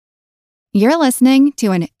You're listening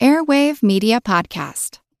to an Airwave Media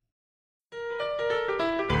Podcast.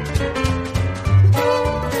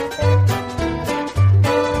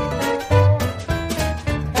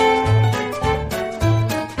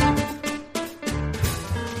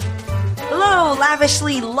 Hello,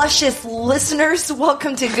 lavishly luscious listeners.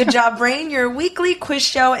 Welcome to Good Job Brain, your weekly quiz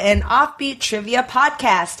show and offbeat trivia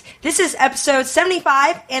podcast. This is episode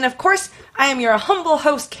 75, and of course, I am your humble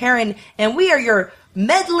host, Karen, and we are your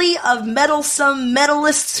medley of meddlesome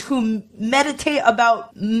medalists who meditate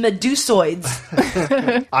about medusoids.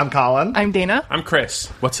 I'm Colin. I'm Dana. I'm Chris.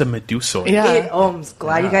 What's a medusoid? Yeah. I'm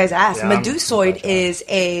glad you guys asked. Yeah, Medusoid is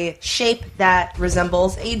a shape that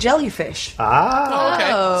resembles a jellyfish. Okay.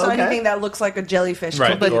 So anything that looks like a jellyfish.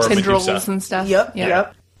 Right. The Or tendrils Medusa. and stuff.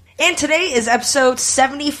 Yep. And today is episode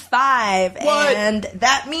 75, What? and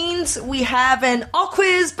that means we have an all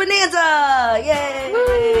quiz bonanza!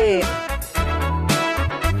 Yay!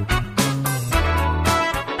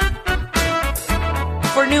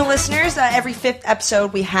 For new listeners, every fifth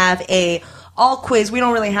episode we have a all quiz. We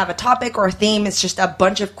don't really have a topic or a theme. It's just a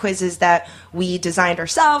bunch of quizzes that we designed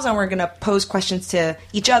ourselves, and we're going to pose questions to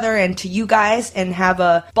each other and to you guys and have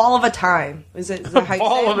a ball of a time. Is that how you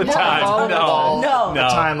Ball say of it? a time. ball of a ball. No. No.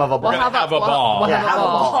 Time of a ball. We're gonna have a ball. We'll have a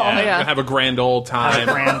ball. Yeah, we're Yeah. gonna have a grand old time.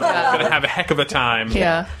 Gonna have a heck of a time.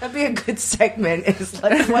 Yeah. That'd be a good segment. It's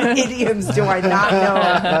like, what idioms do I not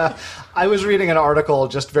know? I was reading an article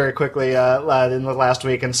just very quickly in the last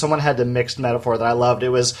week, and someone had a mixed metaphor that I loved. It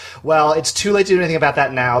was, well, it's too late to do anything about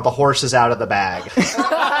that now. The horse is out of the bag.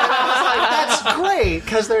 That's great,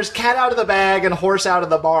 because there's cat out of the bag and horse out of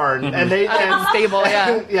the barn. And they Stable,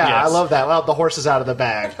 yeah. I Yes. love that. Well, the horse is out of the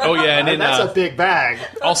bag. Oh yeah, and in, That's a big bag.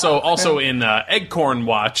 also in Eggcorn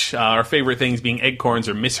Watch, our favorite things being eggcorns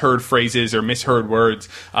or misheard phrases or misheard words.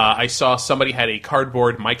 I saw somebody had a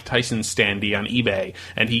cardboard Mike Tyson standee on eBay,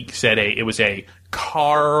 and he said it was a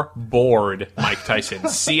cardboard Mike Tyson.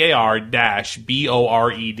 CAR-BORED.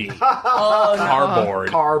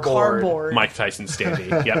 Cardboard. Cardboard. Mike Tyson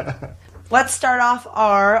standee. Yep. Let's start off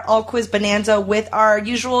our all quiz bonanza with our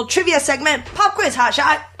usual trivia segment, Pop Quiz Hot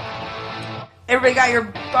Shot. Everybody got your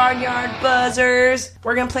barnyard buzzers.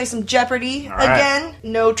 We're going to play some Jeopardy right. again.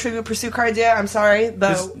 No Trivial Pursuit cards yet. I'm sorry.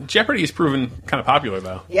 This Jeopardy has proven kind of popular,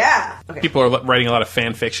 though. Yeah. Okay. People are writing a lot of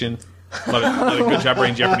fan fiction. A lot of Good Job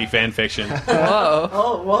Brain Jeopardy fan fiction. Whoa.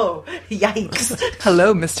 Oh, whoa. Yikes.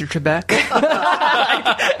 Hello, Mr. Trebek.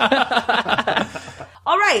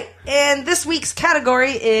 All right. And this week's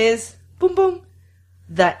category is, boom, boom,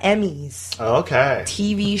 the Emmys. Okay.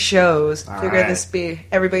 TV shows. Figure right. this be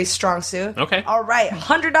everybody's strong suit. Okay. All right.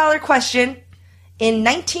 $100 question. In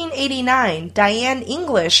 1989, Diane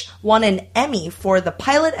English won an Emmy for the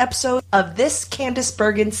pilot episode of this Candice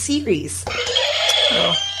Bergen series.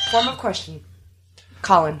 Form of question.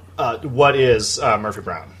 Colin. What is Murphy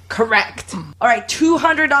Brown? Correct. All right.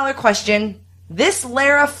 $200 question. This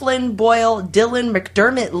Lara Flynn Boyle Dylan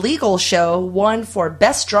McDermott legal show won for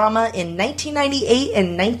Best Drama in 1998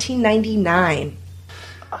 and 1999.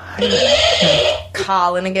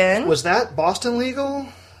 Colin again. Was that Boston Legal?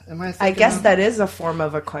 Am I thinking I guess that is a form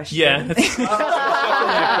of a question. Yeah, that's a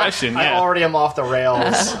question. I Yeah. already am off the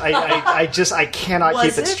rails. I cannot Was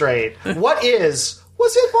keep it it? straight.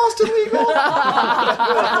 Was it Boston Legal?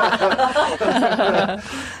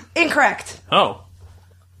 Incorrect. Oh.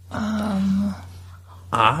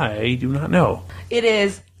 I do not know. It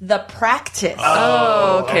is The Practice.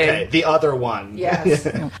 Oh, okay. The other one. Yes.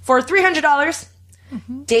 For $300,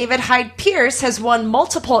 David Hyde Pierce has won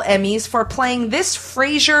multiple Emmys for playing this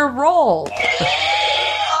Frasier role.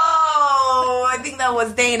 Oh, I think that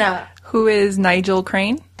was Dana. Who is Nigel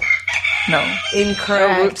Crane? No.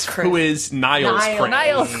 Incorrect. Who is Niles Crane?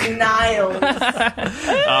 Niles. Niles.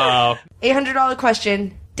 $800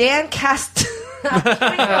 question. Dan Castellaneta?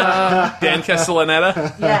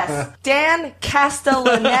 Yes. Dan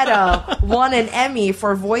Castellaneta won an Emmy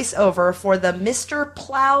for voiceover for the Mr.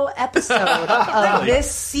 Plow episode of this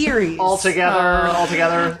series. All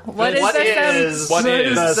together. What is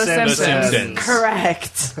The Simpsons?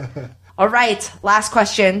 Correct. All right, last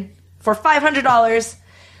question. For $500,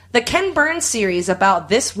 the Ken Burns series about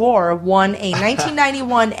this war won a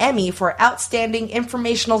 1991 Emmy for Outstanding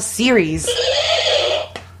Informational Series.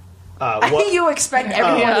 You expect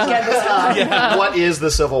everyone to get this one. What is the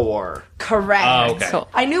Civil War? Correct. Oh, okay. So,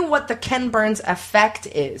 I knew what the Ken Burns effect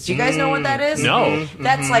is. Do you guys know what that is? No.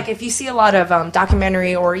 That's like if you see a lot of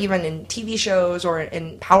documentary or even in TV shows or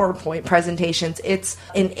in PowerPoint presentations, it's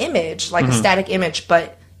an image, like a static image,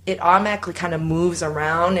 but it automatically kind of moves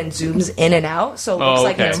around and zooms in and out. So it looks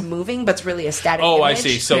like it's moving, but it's really a static image. I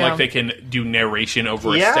see. So like they can do narration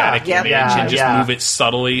over a static image and just move it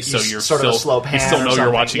subtly so you're sort of a slow pan you still know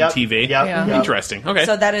you're watching Yep. TV. Yep. Interesting. Okay.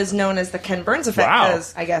 So that is known as the Ken Burns effect. Wow.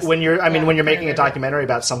 'Cause I guess when you're making a documentary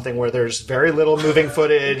about something where there's very little moving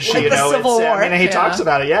footage, Like you the know, Civil War. he talks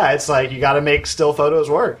about it. Yeah, it's like you got to make still photos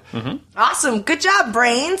work. Awesome. Good job,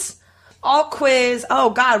 Brains. All quiz.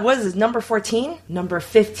 Oh, God. What is this? Number 14? Number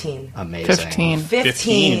 15. Amazing. 15.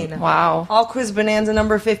 15. Wow. All quiz bonanza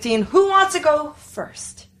number 15. Who wants to go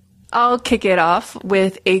first? I'll kick it off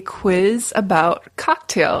with a quiz about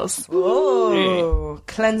cocktails. Oh,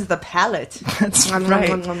 cleanse the palate. That's Nom, right.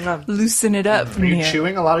 nom, nom, nom. Loosen it up. Are you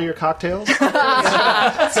chewing a lot of your cocktails?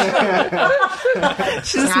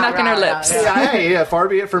 She's smacking her lips. Yeah, far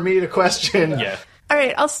be it for me to question. Yeah. All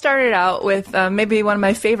right, I'll start it out with maybe one of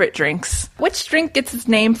my favorite drinks. Which drink gets its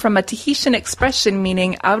name from a Tahitian expression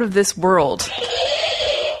meaning out of this world?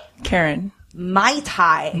 Karen. Mai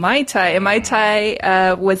Tai. Mai Tai. And Mai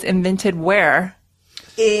Tai was invented where?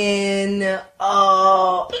 In,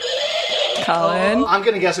 Colin? I'm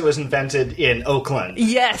going to guess it was invented in Oakland.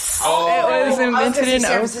 Yes. It was invented in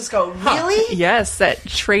San Francisco. Really? Yes, at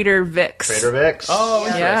Trader Vic's. Trader Vic's. Oh,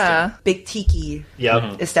 Yeah. Big tiki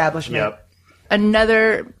Yep. establishment. Yep.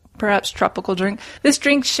 Another perhaps tropical drink. This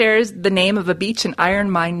drink shares the name of a beach and iron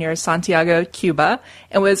mine near Santiago, Cuba,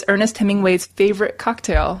 and was Ernest Hemingway's favorite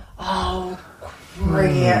cocktail. Oh,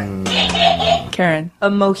 great. Karen. A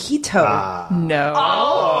mojito. No.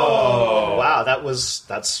 Oh, wow. That was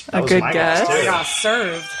A good my guess. too. Got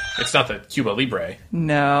served. It's not the Cuba Libre.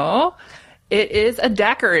 No. It is a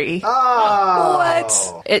daiquiri. Oh.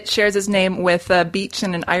 What? It shares its name with a beach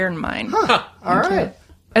and an iron mine. All right.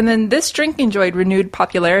 And then this drink enjoyed renewed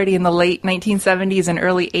popularity in the late 1970s and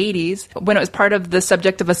early 80s when it was part of the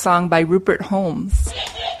subject of a song by Rupert Holmes.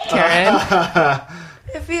 Karen?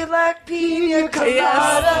 If you like pina colada.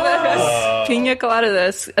 Yes. Pina colada.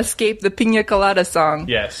 This Escape the Pina colada song.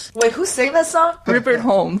 Yes. Wait, who sang that song? Rupert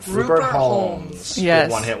Holmes. Rupert Holmes. Yes.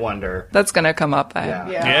 Good one-hit wonder. That's going to come up.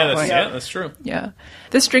 Yeah, that's true. Yeah.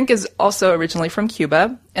 This drink is also originally from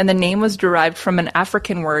Cuba, and the name was derived from an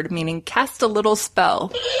African word meaning cast a little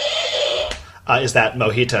spell. Is that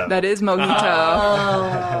mojito? That is mojito.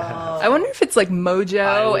 I wonder if it's like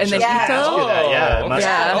mojo and then just ito. ask you that. Yeah, it must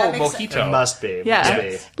Yeah. Oh, That makes sense. mojito. It must be. Yeah.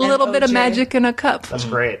 Must be. A little bit of OJ. magic in a cup. That's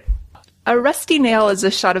great. A rusty nail is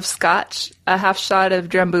a shot of scotch, a half shot of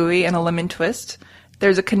drambuie, and a lemon twist.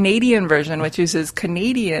 There's a Canadian version which uses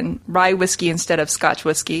Canadian rye whiskey instead of Scotch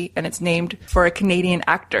whiskey, and it's named for a Canadian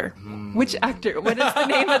actor. Which actor? What is the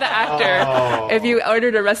name of the actor? If you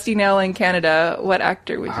ordered a rusty nail in Canada, what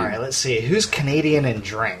actor would you? All right, let's see. Who's Canadian in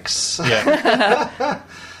drinks? Yeah.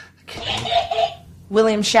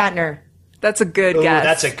 William Shatner. That's a good Ooh, guess.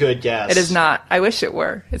 that's a good guess. It is not. I wish it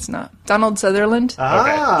were. It's not. Donald Sutherland?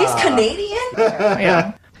 He's Canadian?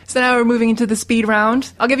 Yeah. So now we're moving into the speed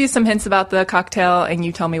round. I'll give you some hints about the cocktail, and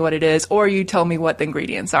you tell me what it is, or you tell me what the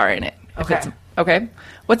ingredients are in it. Okay.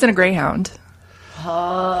 What's in a Greyhound?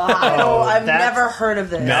 I've never heard of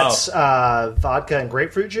this. That's vodka and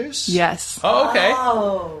grapefruit juice? Yes. Oh, okay.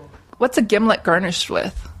 Oh. What's a gimlet garnished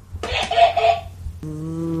with?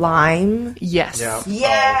 Lime? Yes. Yeah.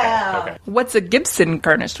 Yeah. Okay. What's a Gibson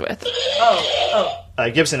garnished with?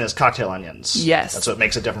 Gibson is cocktail onions. Yes. That's what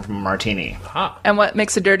makes it different from a martini. And what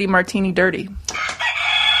makes a dirty martini dirty?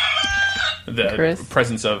 The Chris?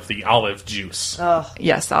 presence of the olive juice.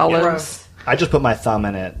 Yes, olives. Gross. I just put my thumb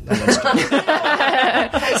in it. And then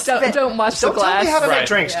Don't wash the don't tell glass. me how to Right. make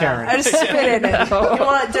drinks, Karen. I just spit in it. You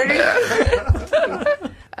want it dirty?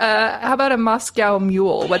 How about a Moscow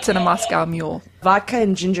Mule? What's in a Moscow Mule? Vodka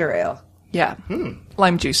and ginger ale. Yeah.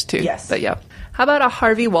 Lime juice, too. Yes. But yeah. How about a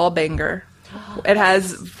Harvey Wallbanger? It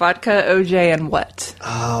has vodka, OJ, and what?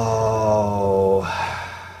 Oh.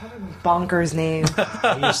 Bonkers name.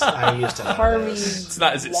 I used to know Harvey. this. It's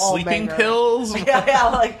not. Is it sleeping Wallbanger. pills? Yeah,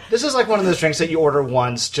 like This is like one of those drinks that you order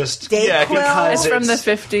once just Dayquil. because It's from the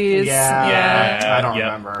 50s. Yeah. I don't Yeah.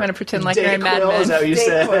 remember. I'm going to pretend like you're in Mad Dayquil, is that Men. what you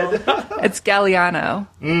said? Dayquil. It's Galliano.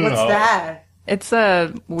 What's that? It's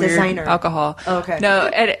a weird Designer. alcohol. Oh, okay. No,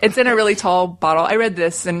 and it's in a really tall bottle. I read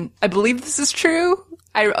this, and I believe this is true.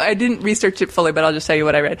 I didn't research it fully, but I'll just tell you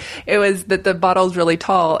what I read. It was that the bottle's really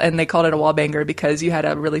tall, and they called it a wallbanger because you had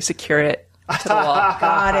to really secure it to the wall.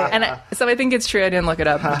 Got it. And so I think it's true. I didn't look it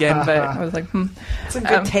up again, but I was like, It's a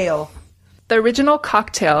good tale. The original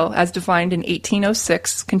cocktail, as defined in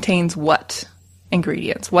 1806, contains what?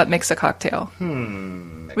 ingredients. What makes a cocktail?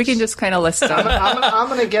 We can just kind of list them. I'm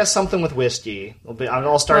going to guess something with whiskey.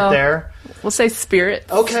 I'll start there. We'll say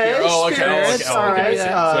spirits. Okay. Spirits. All right. So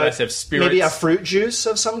I said spirits. Maybe a fruit juice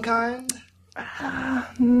of some kind?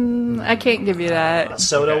 I can't give you that.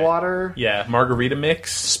 Soda water? Yeah, margarita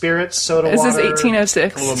mix. Spirits, soda This water. is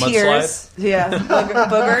 1806. A little mudslide. Tears. Yeah.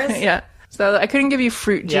 Boogers. Yeah. So I couldn't give you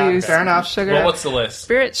fruit Yeah, juice. fair enough. Sugar. Well, what's the list?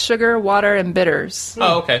 Spirits, sugar, water, and bitters.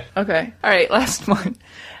 Oh, okay. Okay. All right, last one.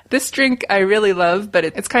 This drink I really love, but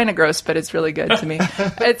it's kind of gross, but it's really good to me.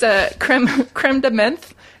 It's a creme de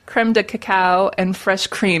menthe, creme de cacao, and fresh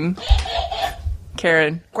cream.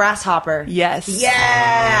 Karen. Grasshopper. Yes.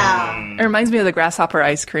 Yeah. It reminds me of the grasshopper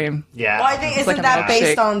ice cream. Yeah. Well, I think isn't like a that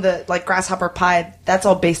based milkshake. on the grasshopper pie? That's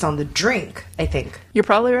all based on the drink, I think. You're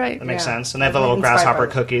probably right. That makes Yeah. sense. And they have the little Inspired grasshopper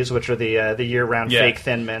by- cookies, which are the year-round Yeah. fake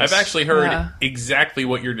Thin Mints. I've actually heard Yeah. exactly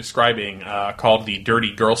what you're describing, called the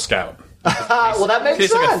Dirty Girl Scout. well, that makes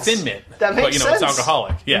Tastes sense. like a Thin Mint. That makes but, sense. it's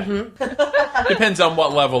alcoholic. Yeah. Depends on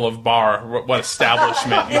what level of bar, what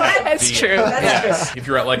establishment. you might That's be true. at. That's If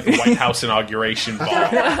you're at, like, the White House inauguration ball,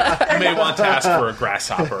 you may want to ask for a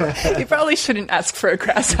grasshopper. You probably shouldn't ask for a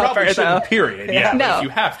grasshopper, Probably though. shouldn't, period. Yeah, No. but if you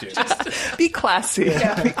have to. Be classy.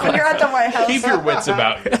 When you're at the White House. Keep your wits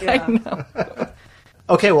about you. I know.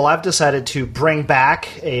 Okay, well, I've decided to bring back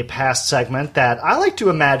a past segment that I like to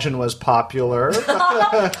imagine was popular. All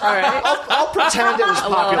right. I'll pretend it was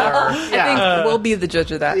popular. I think we'll be the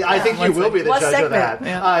judge of that. I think you will be the What judge of that.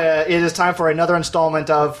 segment? It is time for another installment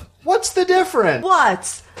of What's the Difference?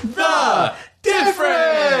 What's The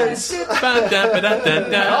difference. Come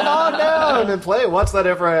on down and play What's the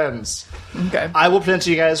Difference? Okay. I will present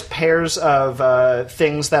to you guys pairs of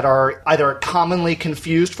things that are either commonly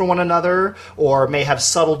confused for one another or may have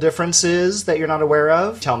subtle differences that you're not aware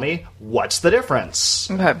of. Tell me, what's the difference?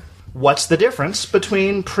 Okay. What's the difference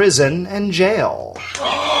between prison and jail?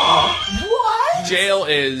 Jail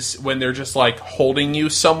is when they're just like holding you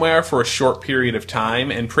somewhere for a short period of time,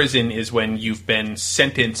 and prison is when you've been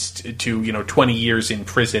sentenced to 20 years in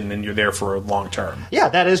prison and you're there for a long term. Yeah,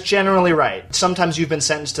 that is generally right. Sometimes you've been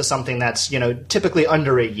sentenced to something that's, typically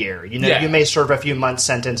under a year. Yeah. You may serve a few months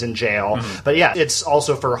sentence in jail. But yeah, it's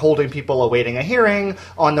also for holding people awaiting a hearing,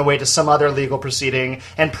 on the way to some other legal proceeding.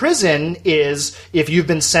 And prison is if you've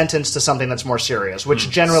been sentenced to something that's more serious, which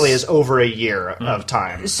generally is over a year of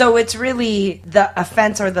time. So it's really the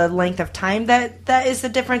offense or the length of time that is the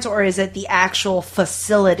difference, or is it the actual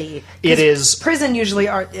facility? 'Cause It is- prison usually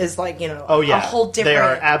is like Oh yeah, a whole different. They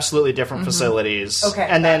are absolutely different facilities. Okay.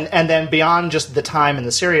 and then beyond just the time and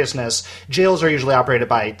the seriousness, jails are usually operated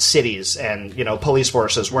by cities and police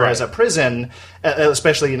forces, whereas Right. a prison,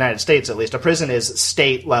 especially the United States at least, a prison is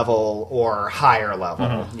state level or higher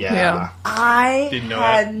level. Yeah. I Didn't know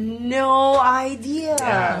had that. no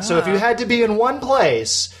idea. So if you had to be in one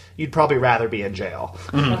place, you'd probably rather be in jail.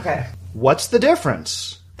 Okay. What's the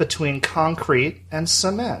difference between concrete and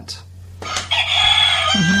cement?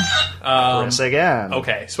 Chris again.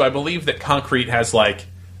 Okay, so I believe that concrete has like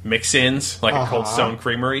mix-ins, like a Cold Stone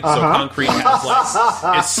Creamery. So concrete has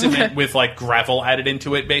like is cement with like gravel added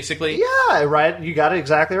into it, basically. Yeah, right. You got it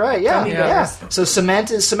exactly right. Yeah, Gummy yeah. bears. So cement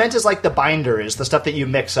is like the binder, is the stuff that you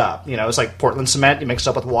mix up. It's like Portland cement. You mix it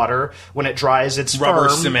up with water. When it dries, it's Rubber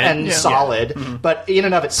firm cement. and Yeah. solid. But in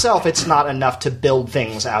and of itself, it's not enough to build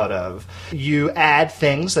things out of. You add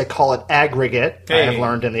things. They call it aggregate. I Hey. have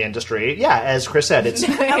learned in the industry. Yeah, as Chris said, it's.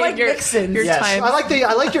 I like Your- mixins. your Yes, time.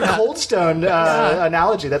 I like your Cold Stone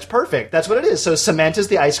analogy. That's perfect. That's what it is. So cement is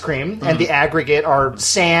the ice cream, and the aggregate are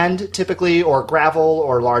sand, typically, or gravel,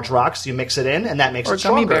 or large rocks. You mix it in, and that makes Or it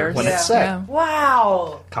gummy stronger bears. when Yeah. it's set. Yeah.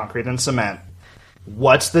 Wow. Concrete and cement.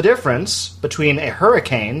 What's the difference between a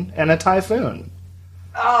hurricane and a typhoon?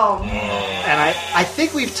 Oh man. And I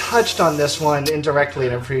think we've touched on this one indirectly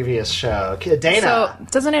in a previous show. Dana. So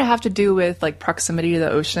doesn't it have to do with like proximity to the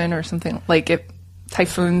ocean or something? Like if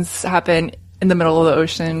typhoons happen in the middle of the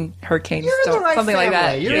ocean, hurricanes you're in the don't, right something family. like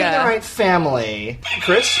that. You're in the right family.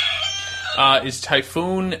 Chris? Is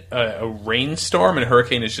typhoon a rainstorm and a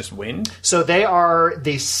hurricane is just wind? So they are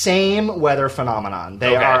the same weather phenomenon.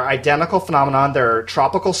 They Okay. are identical phenomenon. They're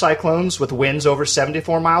tropical cyclones with winds over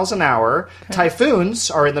 74 miles an hour. Typhoons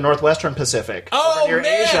are in the northwestern Pacific. Oh, Over near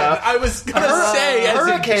man! Asia. I was going to say, as a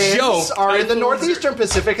Hurricanes joke, are in the typhoons northeastern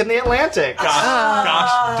Pacific and the Atlantic.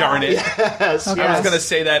 Gosh darn it. Yes, I was going to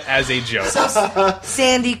say that as a joke.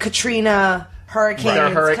 Sandy, Katrina, hurricanes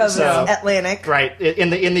They're because of Atlantic. Right. In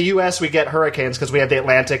the U.S., we get hurricanes because we have the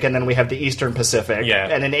Atlantic and then we have the Eastern Pacific. Yeah.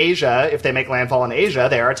 And in Asia, if they make landfall in Asia,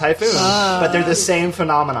 they are typhoons. But they're the same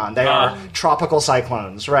phenomenon. They are tropical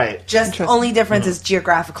cyclones, right? Just only difference is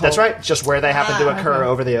geographical. That's right. Just where they happen to occur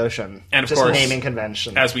over the ocean. And of just course, naming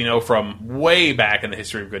convention. As we know from way back in the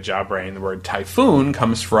history of Good Job Brain, the word typhoon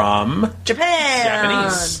comes from Japan.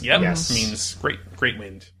 Japanese. Yep. Yes. Means great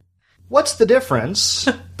wind. What's the difference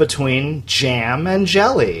between jam and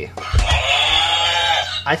jelly?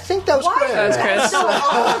 I think that was Chris. That was Chris. So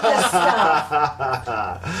all of this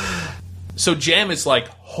stuff. So jam is like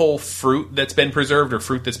whole fruit that's been preserved or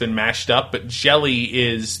fruit that's been mashed up, but jelly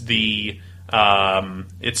is the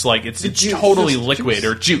it's juice. totally liquid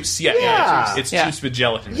or juice. Yeah, Yeah. It's Yeah. juice with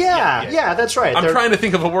gelatin. Yeah, that's right. I'm trying to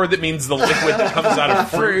think of a word that means the liquid that comes out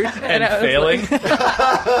of fruit and failing.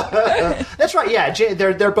 That's right. Yeah,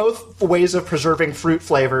 they're both ways of preserving fruit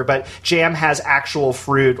flavor, but jam has actual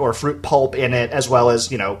fruit or fruit pulp in it, as well as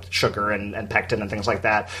sugar and pectin and things like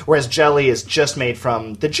that. Whereas jelly is just made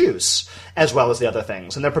from the juice, as well as the other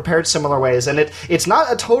things, and they're prepared similar ways. And it's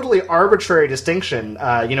not a totally arbitrary distinction.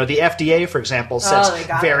 The FDA, for example, sets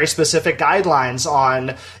very specific guidelines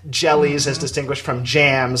on jellies as distinguished from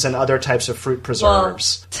jams and other types of fruit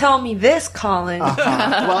preserves. Well, tell me this, Colin.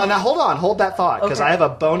 Well, now hold that thought, because I have a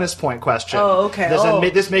bonus point question. Oh, okay.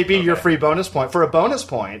 This may be your free bonus point. For a bonus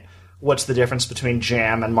point, what's the difference between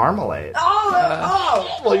jam and marmalade?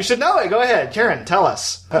 Well, you should know it. Go ahead, Karen, tell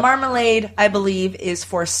us. Marmalade, I believe, is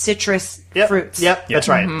for citrus fruits. Yep, that's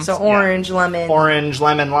right. So orange, lemon. Orange,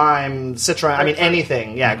 lemon, lime, citron, I mean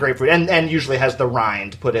anything. Yeah, grapefruit. And usually has the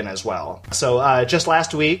rind put in as well. So just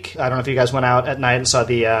last week, I don't know if you guys went out at night and saw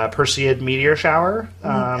the Perseid meteor shower.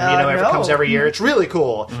 It comes every year. It's really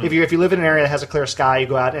cool. If you live in an area that has a clear sky, you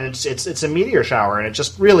go out and it's a meteor shower, and it's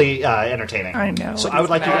just really entertaining. I know. So I would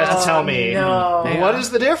like you guys to tell me what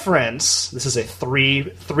is the difference. This is a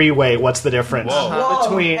three-way. What's the difference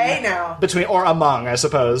between or among, I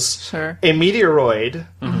suppose, Sure. a meteoroid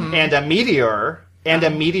and a meteor and a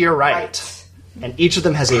meteorite, and each of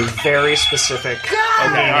them has a very specific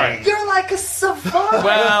meaning. You're like a savant.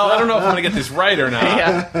 Well, I don't know if I'm going to get this right or not.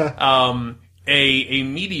 Yeah. A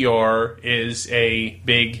meteor is a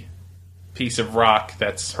big piece of rock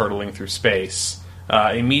that's hurtling through space.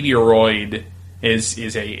 A meteoroid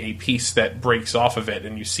is a piece that breaks off of it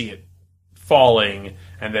and you see it falling,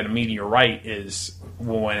 and then a meteorite is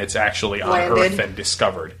when it's actually on Earth and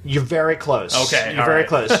discovered. You're very close. Okay, you're very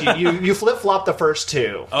close. You flip flop the first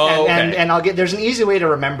two. Oh, okay. And there's an easy way to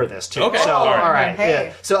remember this too. Okay, So all right. Hey.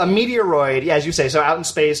 Yeah. So a meteoroid, as you say, so out in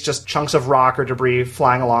space, just chunks of rock or debris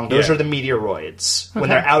flying along. Those are the meteoroids when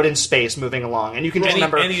they're out in space moving along, and you can just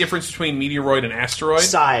remember any difference between meteoroid and asteroid?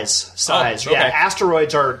 Size. okay. Yeah,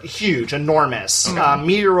 asteroids are huge, enormous.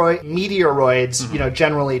 Meteoroids,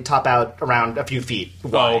 generally top out around a few feet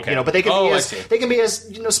wide. okay. But they can be as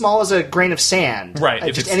small as a grain of sand. Right.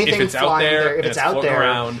 If it's out there, if it's out there.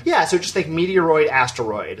 Around. Yeah. So just think meteoroid,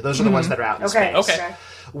 asteroid. Those are the ones that are out in space. Okay.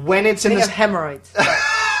 When it's in Think this, of hemorrhoids.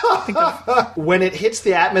 when it hits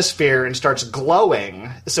the atmosphere and starts glowing,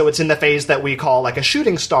 so it's in the phase that we call like a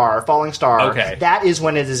shooting star, falling star. Okay. That is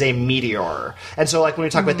when it is a meteor. And so, like when we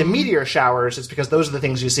talk about the meteor showers, it's because those are the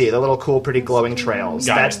things you see, the little cool, pretty glowing trails.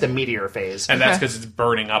 That's the meteor phase. And that's because it's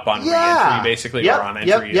burning up on re-entry, basically, or on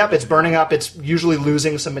entry. Yep. It's burning up. It's usually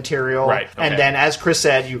losing some material. Right. Okay. And then, as Chris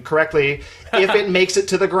said, you correctly, if it makes it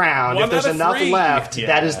to the ground, One if there's out of enough three. left, Yeah.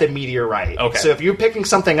 that is the meteorite. Okay. So if you're picking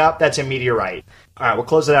something up, that's a meteorite. All right, we'll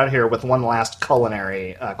close it out here with one last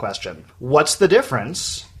culinary question. What's the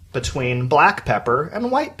difference between black pepper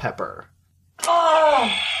and white pepper?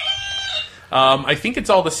 I think it's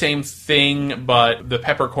all the same thing, but the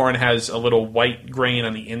peppercorn has a little white grain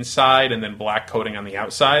on the inside and then black coating on the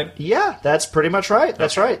outside. Yeah, that's pretty much right.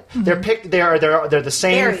 That's right. They're the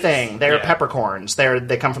same Berries. thing. They're peppercorns.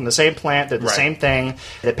 They come from the same plant. They're the same thing.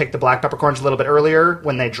 They pick the black peppercorns a little bit earlier.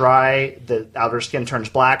 When they dry, the outer skin turns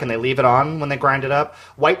black, and they leave it on when they grind it up.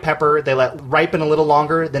 White pepper, they let ripen a little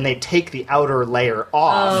longer. Then they take the outer layer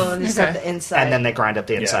off. Oh, and just have the inside. And then they grind up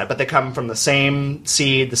the inside. But they come from the same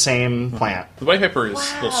seed, the same plant. The white pepper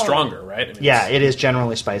is a little stronger, right? I mean, Yeah, it is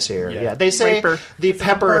generally spicier. Yeah, they say Riper. the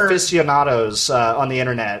pepper aficionados on the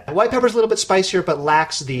internet. White pepper's a little bit spicier, but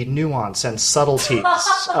lacks the nuance and subtleties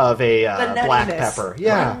of a black nuttiness. pepper.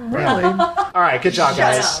 Yeah, Really? All right, good job,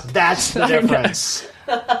 guys. up. That's the difference.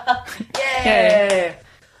 Yay!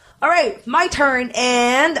 All right, my turn,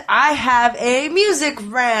 and I have a music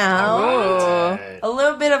round. A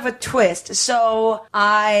little bit of a twist. So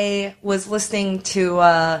I was listening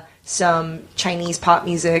to some Chinese pop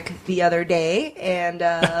music the other day, and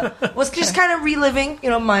was just kind of reliving,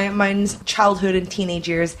 my childhood and teenage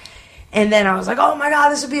years. And then I was like, oh my god,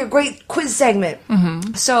 this would be a great quiz segment.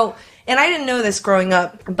 So, and I didn't know this growing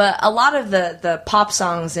up, but a lot of the pop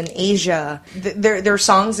songs in Asia, they're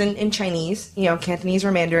songs in Chinese, Cantonese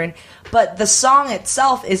or Mandarin, but the song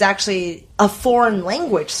itself is actually a foreign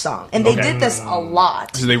language song. And they did this a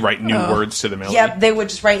lot. So they write new words to the melody? Yep, they would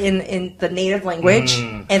just write in the native language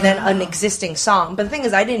and then an existing song. But the thing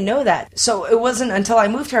is, I didn't know that. So it wasn't until I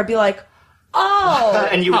moved here, I'd be like, oh.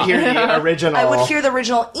 And you would hear the original. I would hear the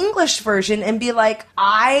original English version and be like,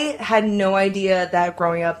 I had no idea that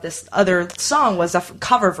growing up this other song was a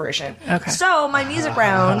cover version. Okay. So my music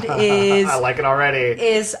round is... I like it already.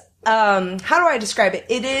 Is, how do I describe it?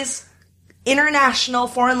 It is international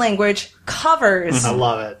foreign language covers I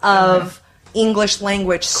love it. of English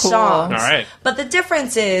language songs. All right. But the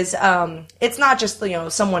difference is, it's not just,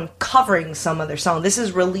 someone covering some other song. This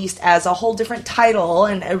is released as a whole different title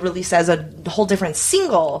and released as a whole different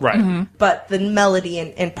single. Right. But the melody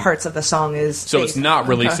and parts of the song is... So it's not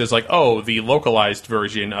released as like, the localized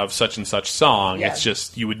version of such and such song. Yeah. It's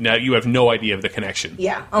just, you have no idea of the connection.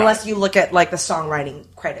 Yeah, unless you look at, the songwriting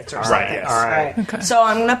credits or something. yes. All right. Okay. So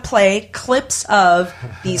I'm going to play clips of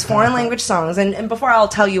these foreign language songs. And before I'll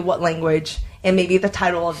tell you what language... and maybe the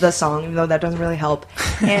title of the song, even though that doesn't really help.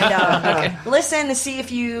 And listen to see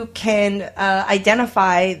if you can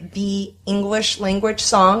identify the English language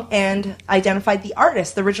song and identify the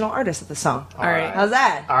artist, the original artist of the song. All right. How's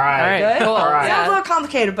that? All right. All right. Good? Cool. All right. Sounds a little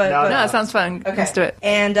complicated, but... No, it sounds fun. Okay. Let's do it.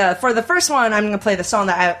 And for the first one, I'm going to play the song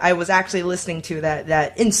that I was actually listening to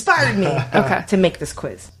that inspired me to make this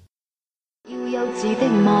quiz. 要幼稚的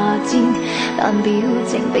罵戰，但表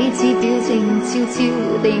情彼此表情悄悄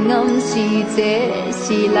地暗示這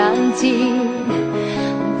是冷戰。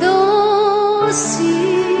多少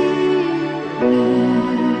年，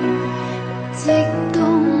直到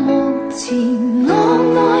目前，我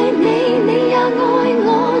愛你，你也愛我，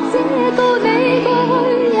這道理過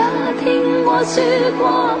去也聽我說過。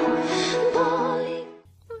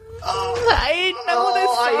 I know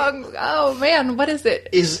this song. Oh man, what is it?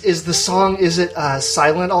 Is the song, is it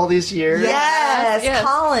Silent All These Years? Yes,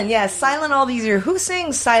 Colin. Yes, Silent All These Years. Who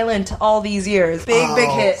sings Silent All These Years? Big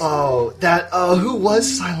hit. Who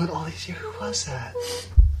was Silent All These Years? Who was that?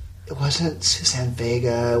 It wasn't Suzanne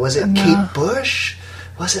Vega. Was it Kate Bush?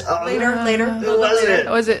 Was it... Later. Who was it?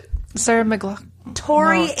 Was it Sarah McLachlan?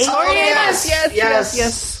 Tori Amos.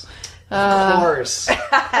 Yes. Of course.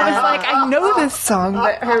 I was like, I know this song,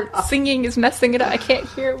 but her singing is messing it up. I can't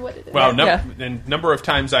hear what it is. Well, number of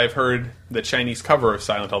times I've heard the Chinese cover of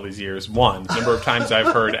Silent All These Years, 1. Number of times I've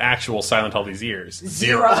heard actual Silent All These Years,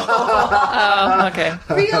 0. Oh, okay.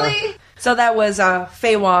 Really? So that was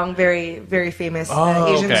Fei Wong, very, very famous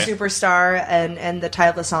Asian superstar, and the title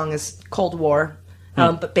of the song is Cold War,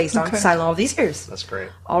 but based on Silent All These Years. That's great.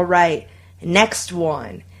 All right, next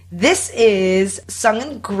one. This is sung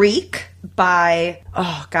in Greek by,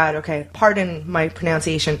 pardon my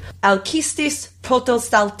pronunciation, Alkistis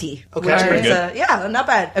Protostalti. Okay, which pretty is good. Not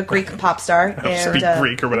bad, a Greek pop star. I don't speak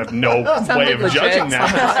Greek or would have no way of legit. judging that.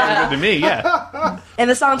 Sounds good to me, yeah. And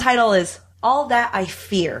the song title is All That I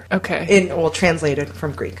Fear. Okay. Translated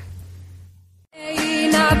from Greek.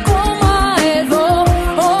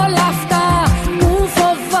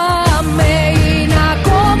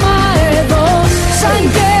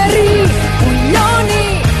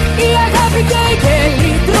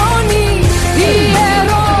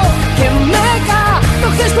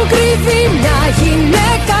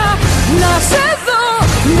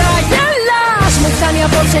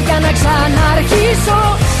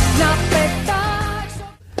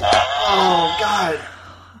 Oh, God.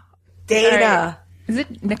 Dana. Right. Is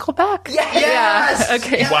it Nickelback? Yes! Yeah.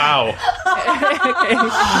 Okay. Wow.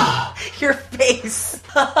 Your face.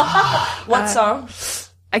 What song?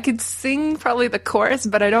 I could sing probably the chorus,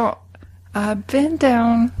 but I don't. I've been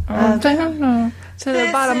down, to the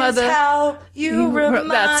bottom of the... how you remind me.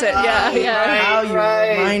 That's it. Yeah. How you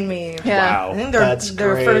remind me. Yeah. Wow. I think That's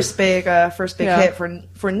their great. first big Yeah. hit for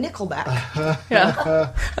Nickelback.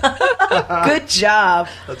 Yeah. Good job.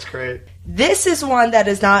 That's great. This is one that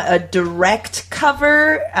is not a direct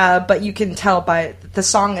cover, but you can tell by the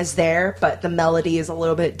song is there, but the melody is a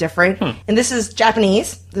little bit different. And this is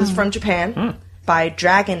Japanese. This is from Japan. By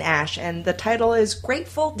Dragon Ash, and the title is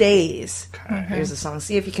Grateful Days. Okay. Here's the song.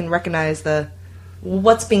 See if you can recognize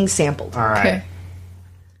what's being sampled. All right. Okay.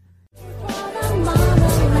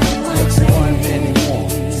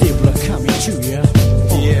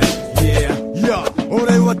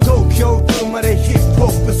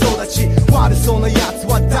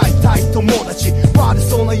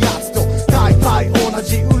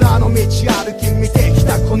 の道歩き見てき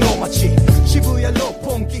たこの街渋谷六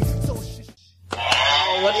本木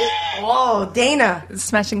Whoa, Dana.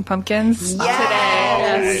 Smashing Pumpkins.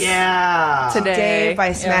 Yes. Yeah. Today. Day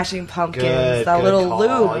by Smashing Pumpkins. Good, That good little call.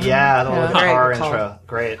 loop. Yeah, the little Very guitar good call. intro.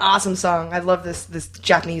 Great. Awesome song. I love this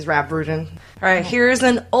Japanese rap version. All right, here's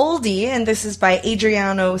an oldie, and this is by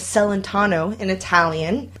Adriano Celentano in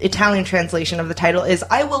Italian. Italian translation of the title is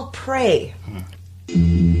I Will Pray.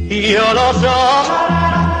 Io lo so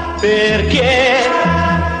perché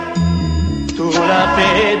tu la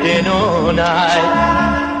fede non hai,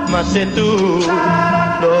 ma se tu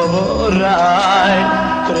lo vorrai,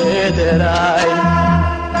 crederai.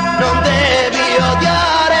 Non devi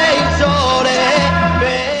odiare il sole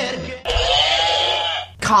perché...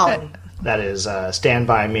 Colin. That is Stand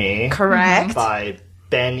By Me. Correct. By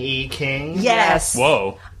Ben E. King. Yes.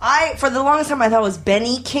 Whoa. For the longest time, I thought it was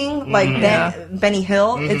Benny King, like Benny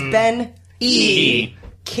Hill. It's Ben E.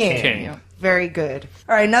 King. Very good.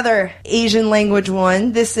 All right, another Asian language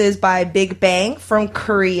one. This is by Big Bang from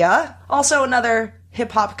Korea. Also another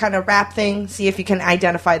hip-hop kind of rap thing. See if you can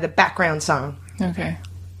identify the background song. Okay.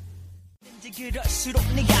 그럴수록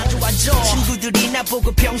네가 좋아져 친구들이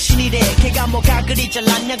나보고 병신이래 걔가 뭐가 그리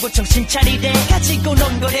잘났냐고 정신 차리래 가지고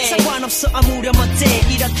논 거래 상관없어 아무렴 어때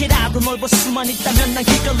이렇게라도 널 볼 수만 있다면 난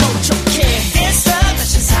그걸로 족해 This love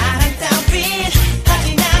다시 사랑 따윈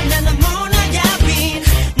하지만 난 너무나 야윈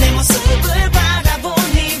내 모습을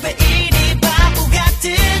바라보니 왜 이리 바보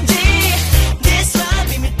같은지 This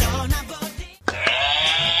love 이미 떠나버린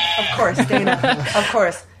Of course, Dana. Of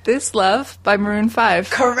course. This Love by Maroon 5.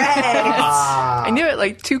 Correct. I knew it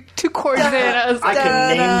like two chords in. I was I like, can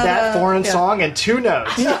name that foreign song in 2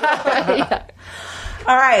 notes.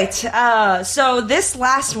 All right. So this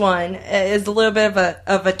last one is a little bit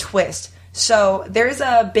of a twist. So there's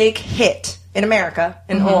a big hit in America,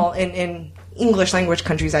 in English language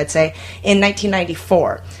countries, I'd say, in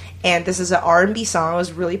 1994. And this is an R&B song. It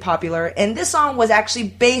was really popular. And this song was actually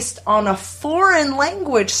based on a foreign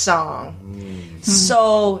language song.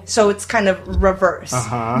 So it's kind of reverse.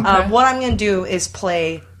 What I'm going to do is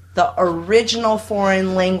play the original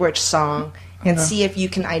foreign language song and see if you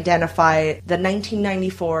can identify the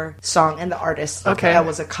 1994 song and the artist. Okay. That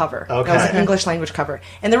was a cover. Okay. That was an English language cover.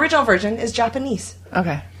 And the original version is Japanese.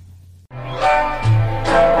 okay.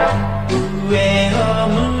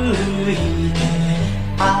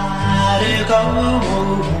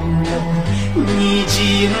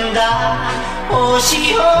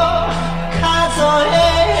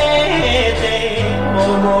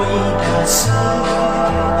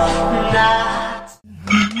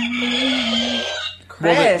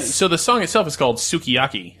 Chris. So the song itself is called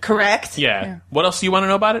Sukiyaki. Correct. Yeah. What else do you want to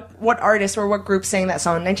know about it? What artist or what group sang that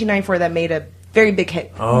song in 1994 that made a very big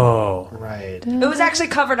hit? Oh. Right. It was actually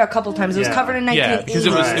covered a couple times. It was Yeah. covered in Yeah, 1980. because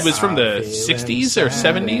it was from the 60s or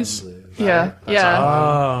 70s. Yeah. Yeah.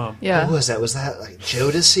 Oh. Yeah. Who was that? Was that like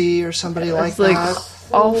Jodeci or somebody like It's like that?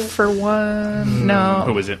 All for One. No.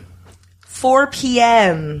 Who was it? 4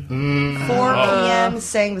 p.m. 4 p.m.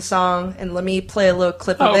 sang the song, and let me play a little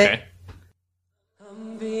clip of Oh, okay. it.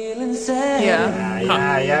 Yeah.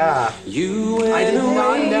 Yeah. I did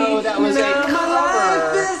not know that was a cover.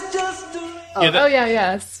 Yeah, Oh, yeah,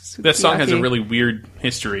 yeah. that song has a Sukiyaki. really weird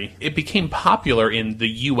history. It became popular in the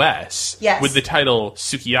U.S. Yes. with the title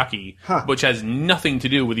Sukiyaki, which has nothing to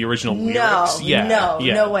do with the original lyrics.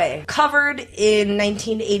 No way. Covered in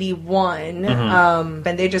 1981,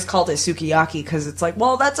 and they just called it Sukiyaki because it's like,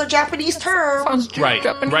 well, that's a Japanese term. Right,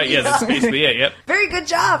 right, yeah, that's basically it, yep. Very good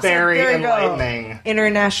job. Very There you go. enlightening.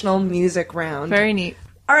 International music round. Very neat.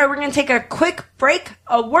 All right, we're going to take a quick break.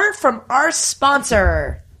 A word from our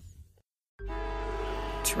sponsor.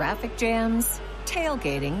 Traffic jams,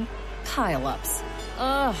 tailgating, pileups.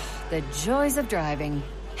 Ugh, the joys of driving.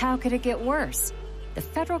 How could it get worse? The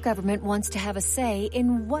federal government wants to have a say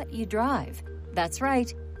in what you drive. That's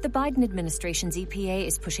right. The Biden administration's EPA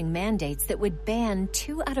is pushing mandates that would ban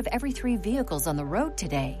 2 out of every 3 vehicles on the road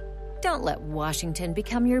today. Don't let Washington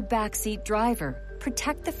become your backseat driver.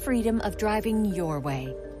 Protect the freedom of driving your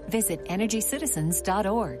way. Visit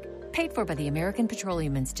EnergyCitizens.org. Paid for by the American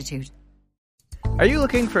Petroleum Institute. Are you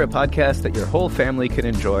looking for a podcast that your whole family can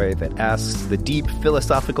enjoy that asks the deep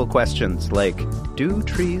philosophical questions like, do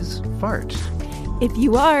trees fart? If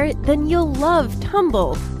you are, then you'll love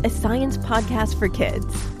Tumble, a science podcast for kids.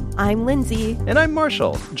 I'm Lindsay. And I'm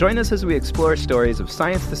Marshall. Join us as we explore stories of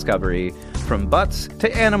science discovery, from butts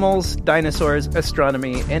to animals, dinosaurs,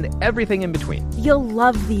 astronomy, and everything in between. You'll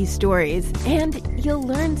love these stories, and you'll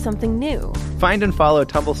learn something new. Find and follow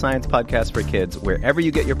Tumble Science Podcast for Kids wherever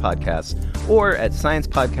you get your podcasts, or at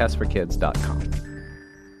sciencepodcastforkids.com.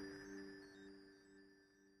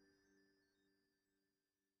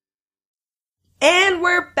 And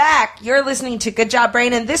we're back. You're listening to Good Job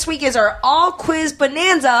Brain, and this week is our All Quiz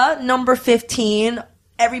Bonanza, number 15.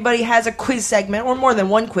 Everybody has a quiz segment, or more than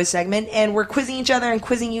one quiz segment, and we're quizzing each other and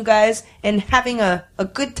quizzing you guys and having a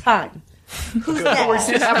good time. Who's next?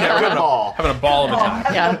 Having a ball. Having a ball of a time.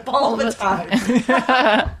 Having a ball of a time.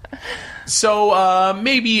 So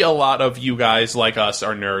maybe a lot of you guys like us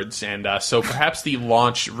are nerds, and so perhaps the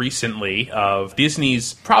launch recently of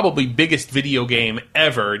Disney's probably biggest video game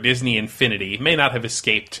ever, Disney Infinity, may not have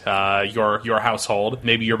escaped your household.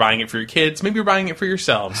 Maybe you're buying it for your kids, maybe you're buying it for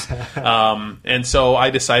yourselves. And so I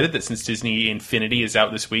decided that since Disney Infinity is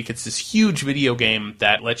out this week, it's this huge video game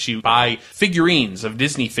that lets you buy figurines of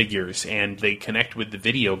Disney figures, and they connect with the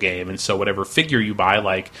video game. And so whatever figure you buy,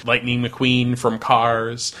 like Lightning McQueen from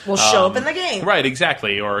Cars, will show up in the game. Right,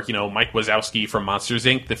 exactly. Or, Mike Wazowski from Monsters,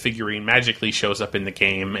 Inc., the figurine magically shows up in the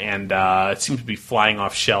game, and it seems to be flying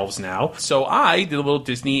off shelves now. So I did a little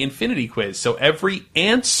Disney Infinity quiz. So every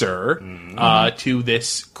answer to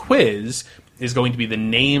this quiz is going to be the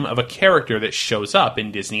name of a character that shows up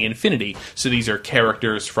in Disney Infinity. So these are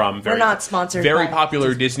characters from We're not sponsored very by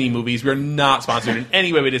popular Disney movies. We're not sponsored in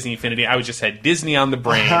any way by Disney Infinity. I just had Disney on the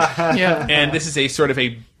brain. Yeah. And this is a sort of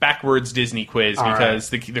a backwards Disney quiz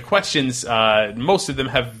because the questions, most of them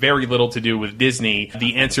have very little to do with Disney.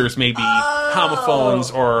 The answers may be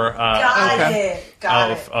homophones or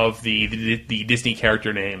of the Disney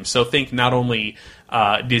character names. So think not only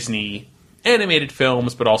Disney animated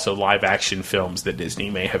films, but also live-action films that Disney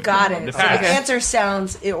may have done in the past. So the answer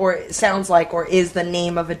sounds like or is the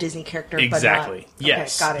name of a Disney character, exactly. But not.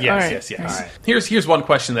 Yes. Okay, got it. Yes. Right. Here's one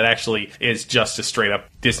question that actually is just a straight-up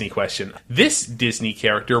Disney question. This Disney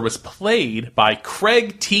character was played by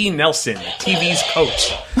Craig T. Nelson, TV's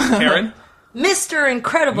coach. Karen? Mr.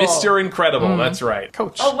 Incredible. Mr. Incredible, that's right.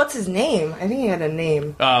 Coach. Oh, what's his name? I think he had a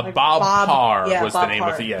name. Bob Parr was Bob the name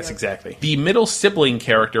Parr, of it. Yes, exactly. The middle sibling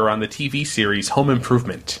character on the TV series Home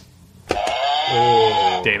Improvement.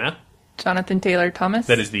 Dana? Jonathan Taylor Thomas?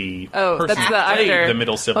 That is the person that's the who played actor. the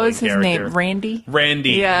middle sibling What was his character. name? Randy?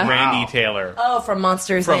 Randy Taylor. Oh, from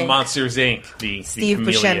Monsters Inc. From Monsters, Inc. The Steve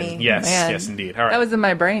chameleon. Buscemi. Yes, Man. yes, indeed. All right. That was in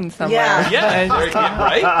my brain somewhere. Yeah.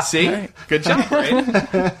 Right? See? Good job,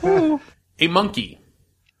 right? A monkey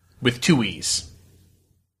with two E's.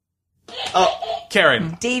 Oh,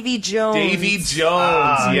 Karen. Davy Jones. Davy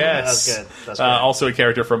Jones, yes. That's good. That's good. Also a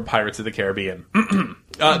character from Pirates of the Caribbean.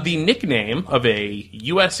 The nickname of a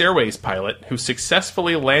U.S. Airways pilot who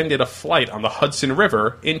successfully landed a flight on the Hudson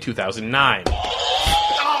River in 2009.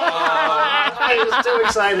 I was too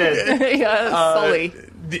excited. Sully.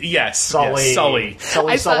 Yes, Sully. Yes, Sully.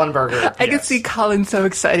 Sully Sullenberger. I could see Colin so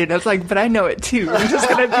excited. I was like, but I know it too. I'm just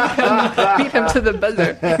going to beat him to the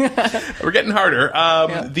buzzer. We're getting harder.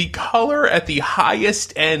 The color at the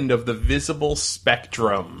highest end of the visible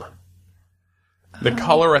spectrum. The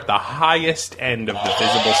color at the highest end of the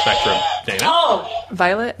visible spectrum. Dana? Oh!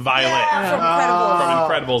 Violet? Violet. Yeah, from Incredibles. From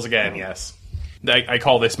Incredibles again, yes. I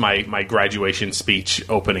call this my graduation speech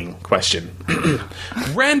opening question.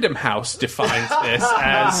 Random House defines this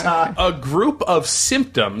as a group of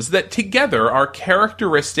symptoms that together are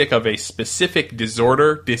characteristic of a specific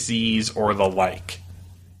disorder, disease, or the like.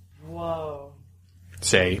 Whoa.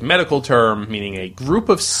 It's a medical term meaning a group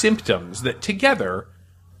of symptoms that together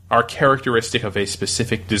are characteristic of a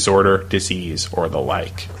specific disorder, disease, or the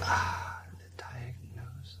like.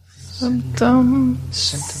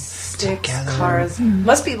 Symptoms. Cars.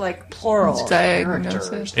 Must be like plural.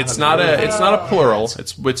 Diagnosis. It's not a plural.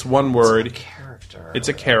 It's one word. Character. It's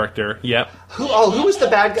a character. Yep. Who was the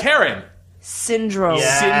bad guy? Karen. Syndrome.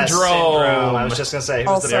 Yes, Syndrome. I was just going to say, who's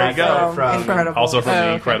Also the bad guy from Incredibles. Also from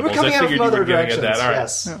The Incredibles. We're coming I out figured from you other were going to get directions. that. All right.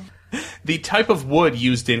 Yes. The type of wood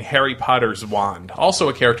used in Harry Potter's wand. Also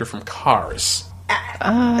a character from Cars.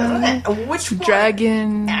 Which one?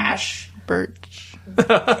 Dragon. Ash. Birch.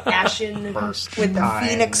 Ashen with the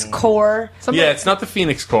phoenix core. Yeah, it's not the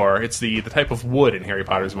Phoenix core. It's the type of wood in Harry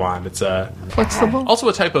Potter's wand. It's Flexible. also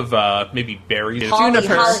a type of maybe berry.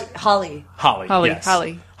 Holly. Yes.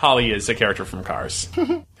 Holly is a character from Cars.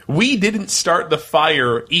 We Didn't Start the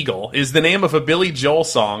Fire, Eagle is the name of a Billy Joel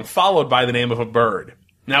song followed by the name of a bird.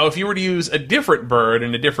 Now, if you were to use a different bird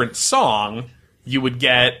in a different song, you would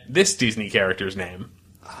get this Disney character's name.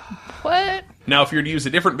 What? Now, if you were to use a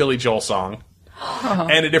different Billy Joel song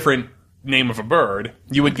and a different name of a bird,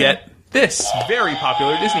 you would get this very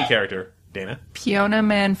popular Disney character. Dana? Fiona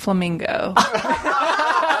Man Flamingo.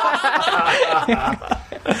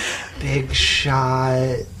 Big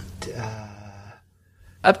Shot.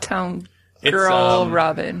 Uptown Girl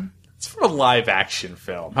Robin. It's from a live-action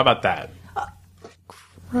film. How about that?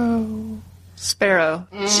 Crow. Sparrow.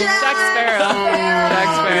 Jack Sparrow.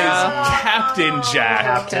 Jack Sparrow. Captain Jack.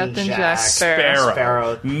 Captain Jack Sparrow.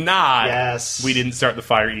 Sparrow. Not. Yes. We didn't start the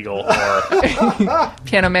Fire Eagle or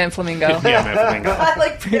Piano Man Flamingo. Piano Man Flamingo. I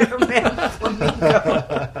like Piano Man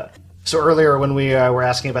Flamingo. So earlier when we were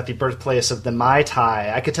asking about the birthplace of the Mai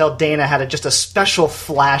Tai, I could tell Dana had just a special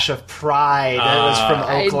flash of pride that it was from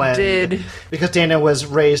Oakland. I did. Because Dana was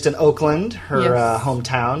raised in Oakland, her Yes.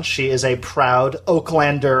 hometown. She is a proud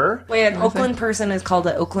Oaklander. Wait, an Oakland person is called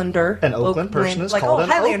an Oaklander. An Oakland person is like, called an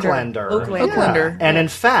Highlander. Oaklander. Oaklander. And in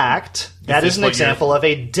fact, that is an what you're- example of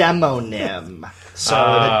a demonym. So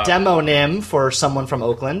the demonym for someone from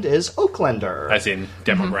Oakland is Oaklander. As in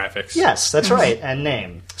demographics. Yes, that's right, and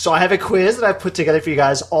name. So I have a quiz that I've put together for you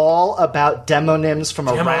guys all about demonyms from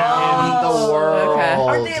around the world. Okay.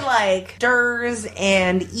 Aren't they like Durs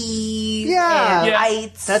and E's Yeah. and Yeah.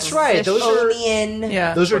 Ites? That's right. Those are Onion.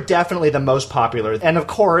 Yeah. those are definitely the most popular. And of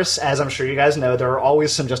course, as I'm sure you guys know, there are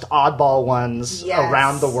always some just oddball ones Yes.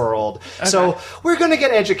 around the world. So we're going to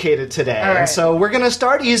get educated today. All right. And so we're going to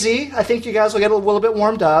start easy. I think you guys will get a little bit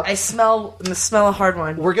warmed up. I smell a hard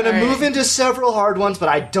one. We're going to move into several hard ones, but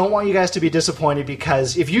I don't want you guys to be disappointed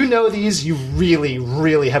because if you know these, you really,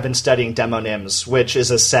 really have been studying demonyms, which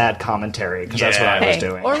is a sad commentary because that's what I was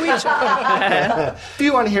doing. Or we A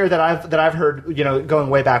few on here that I've heard, going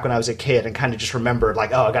way back when I was a kid and kind of just remembered,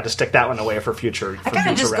 like, oh, I got to stick that one away for future. I kind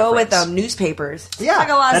of just go with newspapers. Yeah, like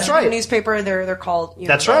a lot that's of right. newspaper. They're called.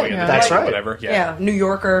 That's right. That's right. Whatever. Yeah, New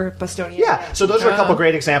Yorker, Bostonian. Yeah, so those are a couple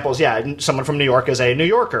great examples. Yeah, someone from New York is a New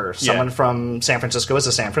Yorker. Someone Yeah. from San Francisco is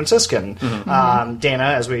a San Franciscan. Dana,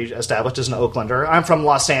 as we established, is an Oaklander. I'm from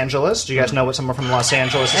Los Angeles. Do you guys know what someone from Los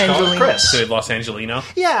Angeles is called? Angelino. Chris. So Los Angelino.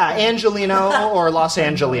 Yeah, Angelino or Los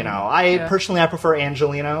Angelino. I prefer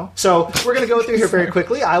Angelino. So we're going to go through here very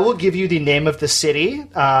quickly. I will give you the name of the city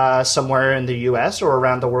somewhere in the U.S. or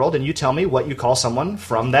around the world, and you tell me what you call someone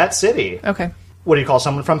from that city. Okay. What do you call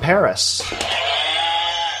someone from Paris?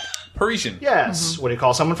 Parisian. Yes. What do you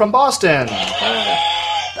call someone from Boston?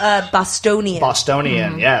 Bostonian.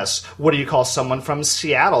 Bostonian, yes. What do you call someone from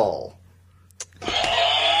Seattle?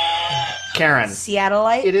 Karen.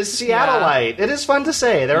 Seattleite. It is Seattleite. It is fun to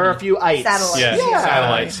say. There are a few ites. Satellite. Yeah.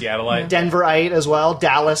 Seattleite. Denverite as well.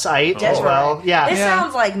 Dallasite as well. Yeah. It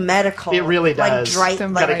sounds like medical. It really does. Like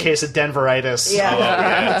Got a case of Denveritis.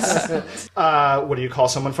 Yeah. What do you call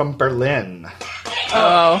someone from Berlin?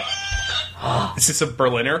 Oh. Is this a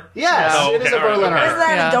Berliner? Yes, Oh, it is okay, a all right, Berliner. okay. Is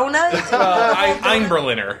that a donut? Well, I'm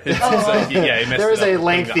Berliner. It's like, yeah, he messed There it is up a putting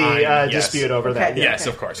lengthy the ein, yes. dispute over that. Yes,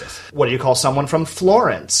 of course. Yes. What do you call someone from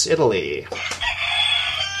Florence, Italy?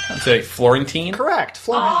 Say Florentine. Correct,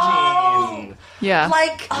 Florentine. Yeah.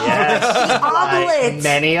 Like Yes, the omelet. like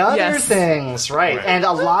many other Yes. things, right? Right. And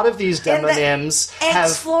a lot of these And the demonyms have.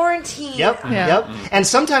 Ex-Florentine. Yep, Yeah. yep. And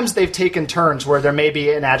sometimes they've taken turns where there may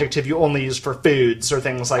be an adjective you only use for foods or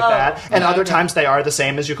things like that, and other times they are the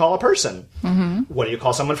same as you call a person. What do you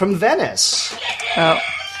call someone from Venice? Oh.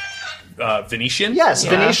 Venetian. Yes,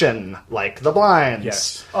 Venetian, like the blinds.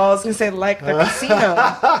 Yes. Oh, I was going to say like the casino.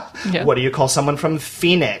 Yeah. What do you call someone from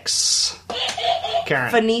Phoenix?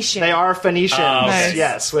 Karen. Phoenician. They are Phoenicians, Nice.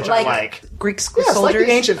 yes, which Like I like. Greek Yes, soldiers. like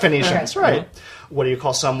the ancient Phoenicians, right. What do you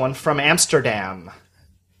call someone from Amsterdam?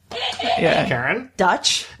 Yeah. Karen?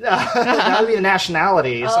 Dutch. That would be the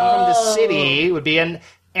nationality. Someone from the city would be an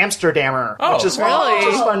Amsterdammer, which is fun, really?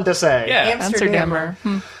 which is fun to say. Yeah. Amsterdammer.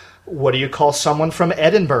 What do you call someone from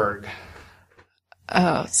Edinburgh?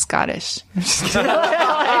 Oh, Scottish.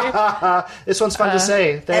 This one's fun to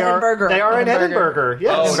say. They Edinburgher. are an Edinburgher. Edinburgher.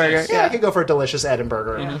 Yes. Edinburgher, Yeah, I could go for a delicious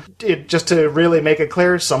Edinburgher. Just to really make it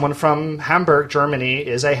clear, someone from Hamburg, Germany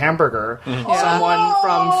is a hamburger. Someone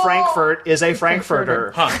from Frankfurt is a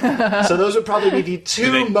Frankfurter. So those would probably be the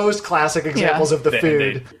two most classic examples of the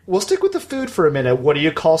food. We'll stick with the food for a minute. What do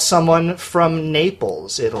you call someone from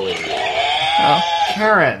Naples, Italy?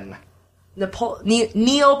 Karen. Neapolitan.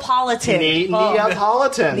 Neapolitan.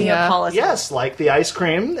 Neapolitan. Yes, like the ice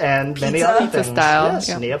cream and many Pizza. other Pizza things. style. Yes,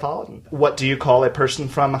 Yeah. Neapolitan. What do you call a person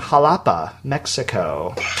from Jalapa,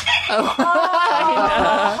 Mexico?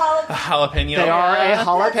 Jalapeno. They are a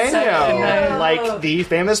jalapeno, nice. like the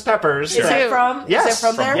famous peppers. Is it from? Yes, Is it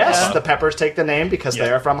from there? Yes, the peppers take the name because they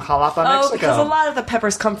are from Jalapa, Oh, Mexico. because a lot of the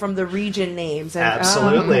peppers come from the region names. And,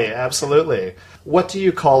 Absolutely, absolutely. What do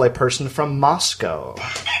you call a person from Moscow?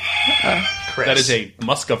 Chris. That is a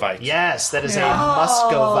Muscovite. Yes, that is a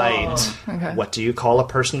Muscovite. Okay. What do you call a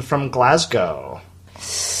person from Glasgow?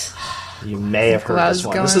 You may have heard this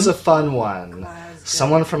one. This is a fun one.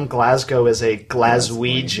 Someone from Glasgow is a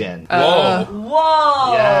Glaswegian. Whoa.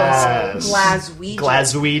 Whoa! Yes. Glaswegian.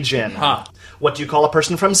 Glaswegian. Huh. What do you call a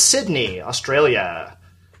person from Sydney, Australia?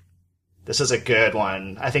 This is a good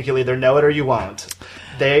one. I think you'll either know it or you won't.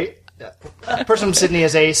 A person from Sydney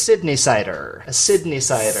is a Sydney cider. A Sydney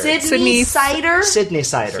cider. Sydney cider? Sydney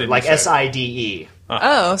cider, like SIDE.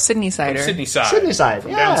 Oh, Sydney cider. From Sydney side. Sydney cider.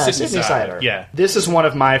 From Yeah, down Sydney cider. Yeah. This is one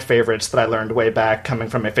of my favorites that I learned way back coming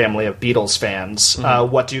from a family of Beatles fans.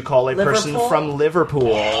 What do you call a person from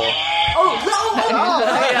Liverpool?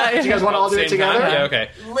 Do you guys want to all do it together? Yeah, okay.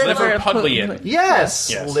 Liverpudlian.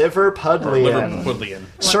 Yes. Liverpudlian. Liverpudlian.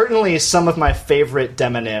 Certainly some of my favorite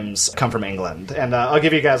demonyms come from England. And I'll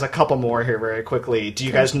give you guys a couple more here very quickly. Do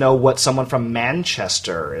you guys know what someone from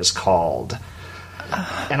Manchester is called?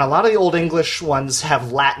 And a lot of the Old English ones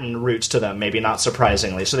have Latin roots to them, maybe not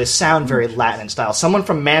surprisingly. So they sound very Latin in style. Someone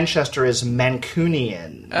from Manchester is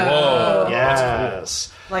Mancunian. Whoa.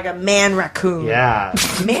 Yes. Like a man raccoon. Yeah.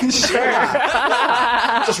 Manchester.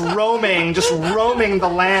 just roaming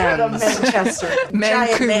the land. Manchester.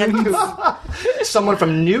 Giant Mancoon. Someone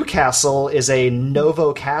from Newcastle is a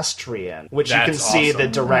Novocastrian, which you can see the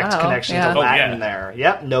direct connection to Latin there.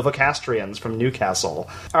 Yep, Novocastrians from Newcastle.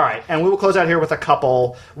 All right, and we will close out here with a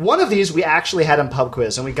couple. One of these we actually had in pub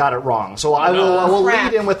quiz, and we got it wrong. So I will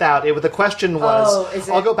lead in without it. The question was,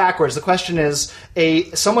 I'll go backwards. The question is,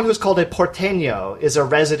 someone who's called a porteño is a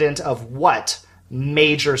resident of what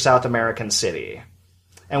major South American city?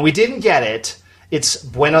 And we didn't get it. It's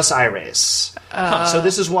Buenos Aires. So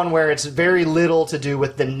this is one where it's very little to do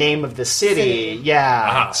with the name of the city.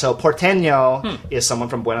 Yeah. So porteño is someone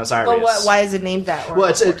from Buenos Aires. But why is it named that? Well,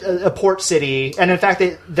 it's a port city. And in fact,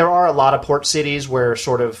 there are a lot of port cities where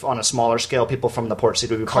sort of on a smaller scale, people from the port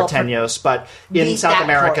city would be porteños. But in South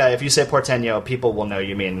America, if you say porteño, people will know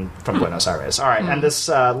you mean from Buenos Aires. All right. And this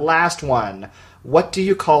last one. What do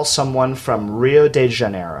you call someone from Rio de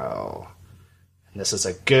Janeiro? And this is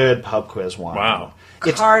a good pub quiz one. Wow.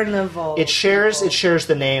 Carnival. It shares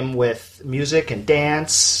the name with music and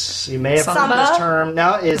dance. You may have heard this term.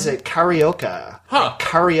 No, is it karaoke? Huh.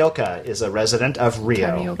 Karaoke is a resident of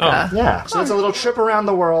Rio. Karaoke. Yeah. So it's a little trip around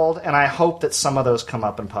the world, and I hope that some of those come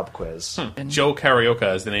up in pub quiz. Joe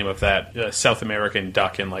Carioca is the name of that South American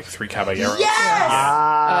duck in like Three Caballeros. Yes!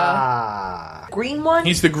 Green one?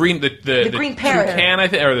 He's the green, the green parrot. Toucan, I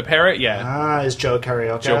think, or the parrot, yeah. Is Joe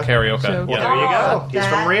Carioca? Joe Carioca. Well, there you go. He's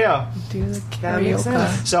from Rio. Do the karaoke.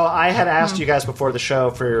 So I had asked you guys before the show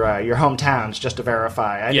for your hometowns, just to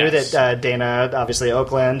verify. I knew that Dana, obviously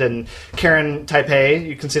Oakland, and Karen, Taipei,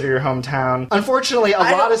 you consider your hometown. Unfortunately, a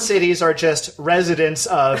lot of cities are just residents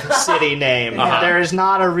of city name. There is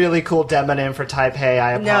not a really cool demonym for Taipei.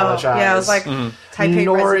 I apologize. No, yeah, I was like, Taipei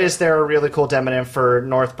Nor resident. is there a really cool demonym for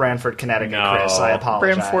North Branford, Connecticut, Chris. I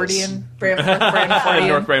apologize. Bramfordian.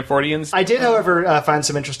 North Branfordians. I did, however, find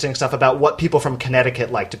some interesting stuff about what people from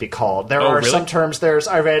Connecticut like to be called. There are some terms.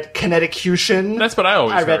 I read Connecticutian. That's what I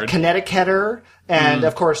always heard. I read Connecticutter. And,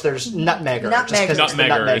 of course, there's Nutmegger. Just 'cause it's the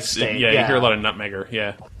nutmeg state. Yeah, you hear a lot of Nutmegger,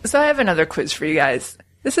 yeah. So I have another quiz for you guys.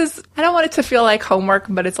 This is, I don't want it to feel like homework,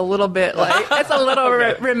 but it's a little bit like, it's a little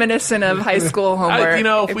reminiscent of high school homework.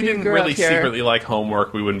 If we didn't really secretly like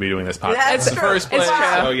homework, we wouldn't be doing this podcast in the first place. It's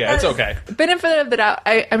true. So yeah, it's okay. Benefit of the doubt,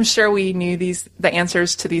 I'm sure we knew the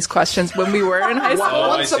answers to these questions when we were in high school.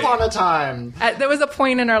 Once upon a time. There was a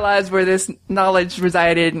point in our lives where this knowledge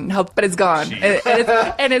resided and helped, but it's gone.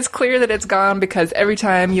 And it's clear that it's gone because every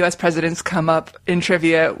time U.S. presidents come up in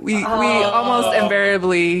trivia, we almost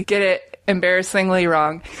invariably get it embarrassingly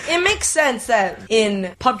wrong. It makes sense that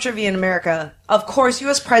in pub trivia in America, of course,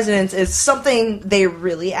 U.S. presidents is something they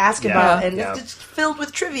really ask about, and it's filled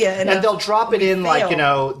with trivia. And they'll drop it in, like,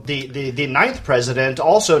 the ninth president,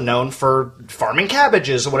 also known for farming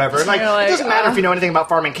cabbages or whatever. And it doesn't matter if you know anything about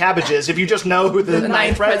farming cabbages, if you just know who the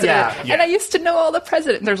ninth president is. And I used to know all the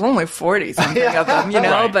presidents. There's only 40-something of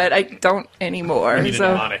them, but I don't anymore.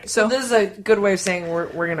 So this is a good way of saying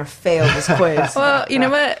we're going to fail this quiz. Well, you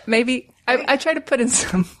know what? Maybe... I try to put in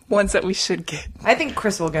some ones that we should get. I think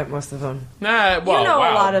Chris will get most of them. A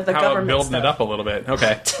lot of the government building stuff. it up a little bit.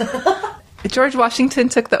 Okay. George Washington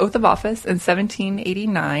took the oath of office in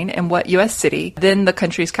 1789 in what U.S. city? Then the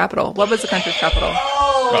country's capital. What was the country's capital?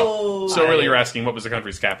 So really you're asking what was the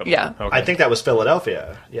country's capital? Yeah. Okay. I think that was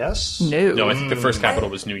Philadelphia. Yes? No, I think the first capital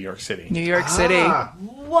was New York City. New York City.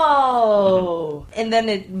 Whoa. And then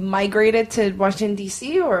it migrated to Washington,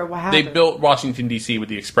 D.C., or what happened? They built Washington, D.C. with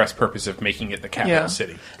the express purpose of making it the capital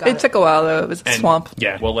city. It took a while, though. It was a swamp.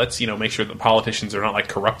 Yeah, well, let's make sure that politicians are not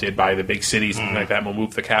corrupted by the big cities and like that. We'll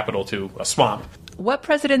move the capital to a swamp. What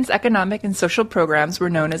president's economic and social programs were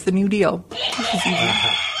known as the New Deal?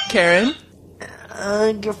 Karen?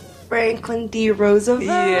 Franklin D. Roosevelt.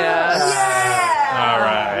 Yes. All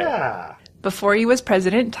right. Yeah. Before he was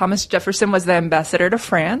president, Thomas Jefferson was the ambassador to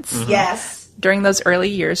France. Yes. During those early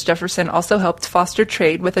years, Jefferson also helped foster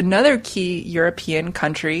trade with another key European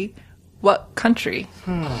country. What country?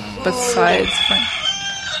 Besides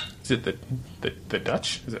France? Is it the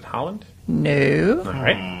Dutch? Is it Holland? No. All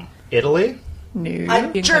right. Italy?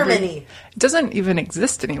 No. Germany. It doesn't even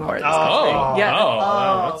exist anymore. This Oh. country.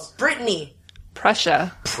 Yeah. Brittany.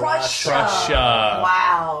 Prussia. Prussia.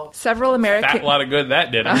 Wow. Several American... Fat lot of good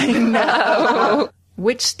that did. I know.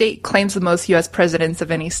 Which state claims the most U.S. presidents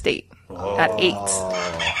of any state? At 8.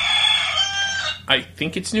 I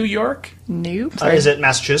think it's New York. Nope. Is it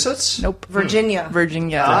Massachusetts? Nope. Virginia.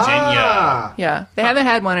 Virginia. Yeah. They haven't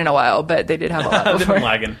had one in a while, but they did have a lot They've before. been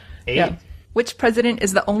lagging. 8? Yeah. Which president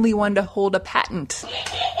is the only one to hold a patent?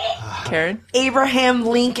 Karen? Abraham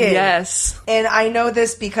Lincoln. Yes. And I know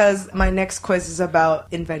this because my next quiz is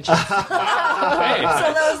about inventions. So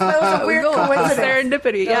that was a weird coincidence.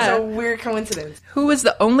 Serendipity, That was a weird coincidence. Who was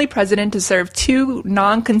the only president to serve 2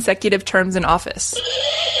 non-consecutive terms in office?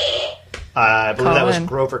 I believe that was Colin.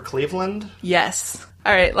 Grover Cleveland. Yes.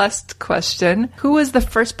 All right, last question. Who was the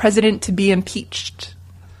first president to be impeached?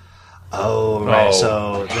 Oh, right.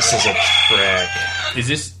 So this is a trick. Is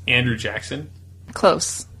this Andrew Jackson?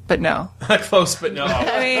 Close, but no. Close, but no.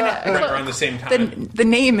 I mean, right around the same time. the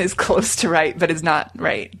name is close to right, but is not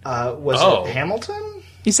right. Was it Hamilton?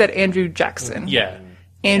 You said Andrew Jackson. Yeah.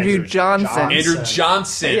 Andrew Johnson. Andrew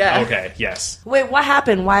Johnson. Yeah. Okay, yes. Wait, what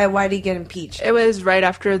happened? Why did he get impeached? It was right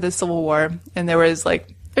after the Civil War, and there's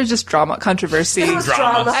just drama, controversy. There was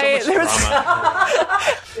drama.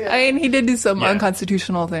 I mean, he did do some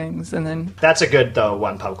unconstitutional things, and then... That's a good, though,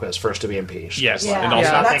 one pub quiz. First to be impeached. Yes. Yeah. And also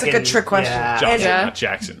That's a good trick question. Johnson, Yeah. not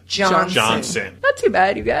Jackson. Johnson. Not too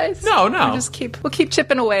bad, you guys. No. We'll keep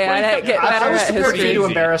chipping away at it, get better I was at prepared for you history. to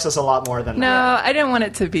embarrass us a lot more than No, that. I didn't want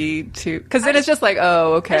it to be too... Because then it's just like,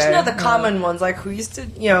 oh, okay. I just know the common ones, like who used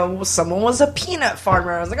to, someone was a peanut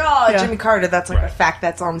farmer. I was like, oh, Jimmy Carter, that's like a fact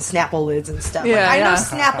that's on Snapple lids and stuff. Yeah, I know yeah.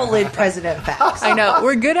 Snapple lid president facts. I know.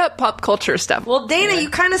 We're good at pop culture stuff. Well, Dana, you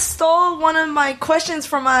kind of stole one of my questions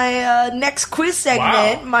from my next quiz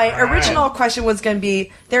segment. Wow. My original question was going to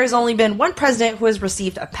be, there has only been one president who has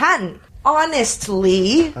received a patent.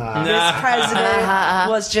 Honestly, this president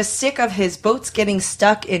was just sick of his boats getting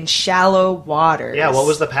stuck in shallow waters. Yeah, what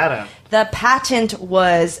was the patent? The patent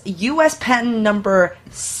was U.S. patent number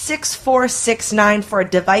 6469 for a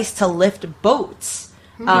device to lift boats.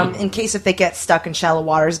 In case if they get stuck in shallow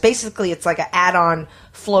waters. Basically, it's like an add-on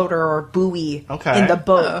floater or buoy in the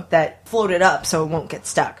boat that floated up so it won't get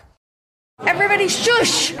stuck. Everybody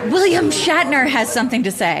shush! William Shatner has something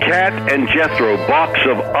to say. Cat and Jethro, box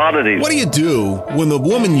of oddities. What do you do when the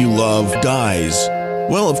woman you love dies?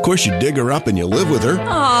 Well, of course you dig her up and you live with her.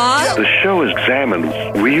 Aww. The show examines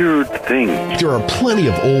weird things. There are plenty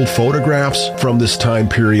of old photographs from this time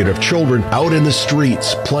period of children out in the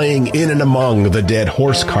streets playing in and among the dead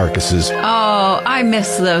horse carcasses. Oh, I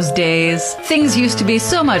miss those days. Things used to be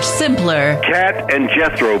so much simpler. Cat and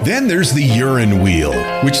Jethro. Then there's the urine wheel,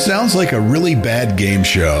 which sounds like a really bad game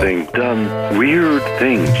show. Done weird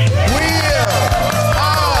things.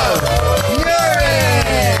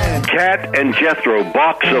 Cat and Jethro,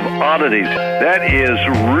 box of oddities. That is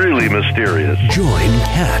really mysterious. Join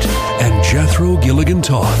Cat and Jethro Gilligan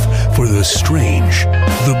Toth for the strange,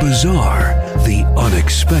 the bizarre, the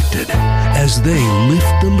unexpected as they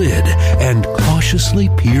lift the lid and cautiously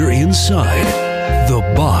peer inside the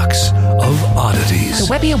Box of Oddities. The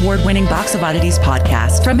Webby Award-winning Box of Oddities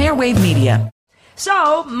podcast from Airwave Media.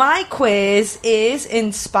 So, my quiz is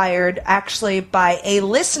inspired actually by a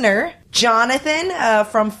listener, Jonathan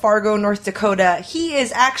from Fargo, North Dakota. He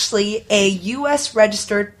is actually a U.S.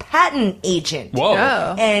 registered patent agent. Whoa.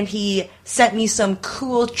 Oh. And he sent me some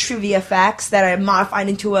cool trivia facts that I modified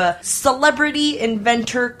into a celebrity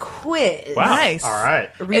inventor quiz. Wow. Nice. All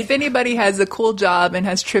right. If anybody has a cool job and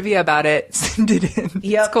has trivia about it, send it in.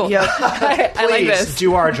 Yep, It's cool. yep. I like Please this.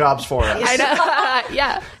 do our jobs for us. I know.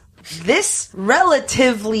 Yeah. This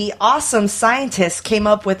relatively awesome scientist came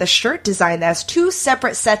up with a shirt design that has 2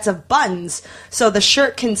 separate sets of buttons, so the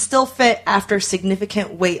shirt can still fit after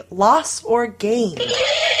significant weight loss or gain.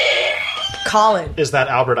 Colin. Is that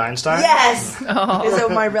Albert Einstein? Yes! Is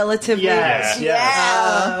it my relatively... Yes, Yeah!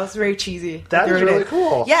 yes. That was very cheesy. That was Threw it really in.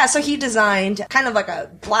 cool. Yeah, so he designed kind of like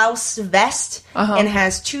a blouse vest and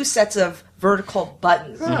has 2 sets of vertical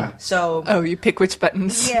buttons. So... Oh, you pick which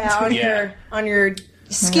buttons. Yeah, on your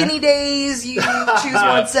skinny days, you choose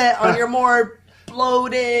one set. On your more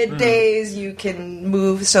bloated days, you can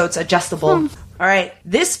move so it's adjustable. All right.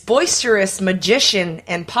 This boisterous magician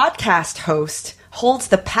and podcast host holds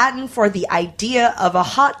the patent for the idea of a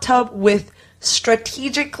hot tub with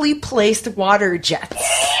strategically placed water jets.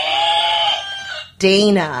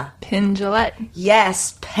 Dana. Penn Jillette.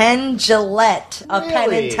 Yes, Penn Jillette. A Penn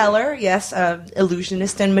Really? and Teller, yes,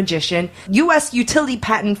 illusionist and magician. U.S. Utility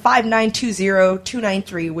Patent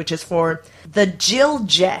 5920293, which is for the Jill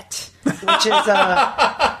Jet, which is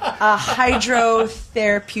a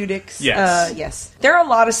hydrotherapeutics. Yes. Yes. There are a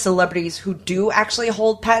lot of celebrities who do actually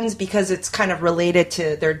hold patents because it's kind of related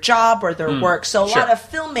to their job or their work. So a lot of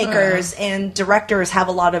filmmakers and directors have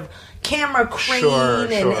a lot of camera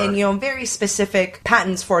crane and you know, very specific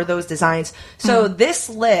patents for those designs. So this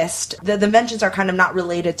list, the inventions are kind of not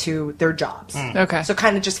related to their jobs. Okay. So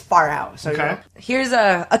kind of just far out. So you know, here's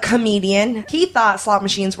a comedian. He thought slot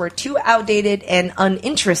machines were too outdated and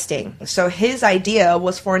uninteresting. So his idea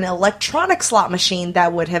was for an electronic slot machine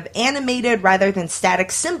that would have animated rather than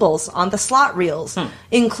static symbols on the slot reels,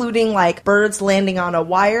 including like birds landing on a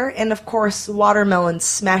wire and of course watermelons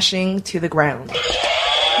smashing to the ground.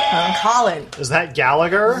 Colin. Is that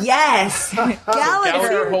Gallagher? Yes.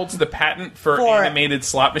 Gallagher holds the patent for animated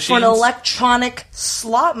slot machines. For an electronic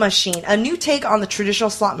slot machine. A new take on the traditional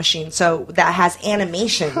slot machine. So that has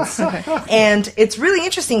animations. And it's really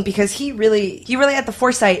interesting because he really had the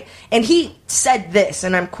foresight. And he said this,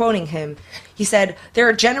 and I'm quoting him. He said, there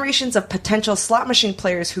are generations of potential slot machine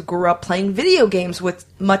players who grew up playing video games with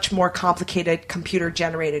much more complicated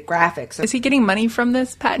computer-generated graphics. Is he getting money from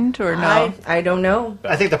this patent or no? I don't know.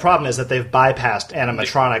 I think the problem is that they've bypassed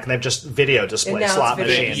animatronic and they've just video display slot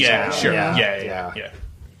machines. Yeah, now. sure. Yeah.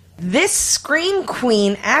 This Scream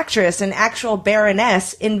Queen actress, an actual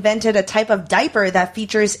baroness, invented a type of diaper that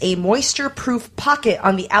features a moisture-proof pocket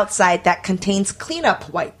on the outside that contains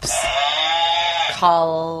cleanup wipes.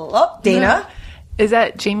 Call up, Dana. Is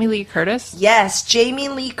that Jamie Lee Curtis? Yes, Jamie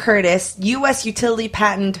Lee Curtis, U.S. Utility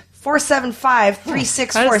Patent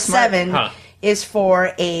 4753647 is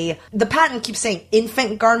for the patent keeps saying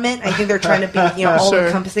infant garment. I think they're trying to be,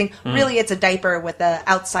 all-encompassing. Really, it's a diaper with an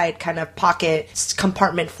outside kind of pocket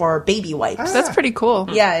compartment for baby wipes. That's pretty cool.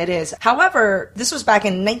 Yeah, it is. However, this was back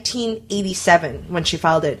in 1987 when she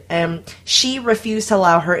filed it. She refused to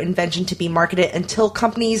allow her invention to be marketed until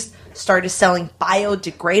companies started selling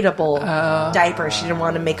biodegradable diapers. She didn't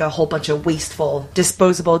want to make a whole bunch of wasteful,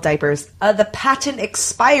 disposable diapers. The patent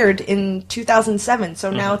expired in 2007,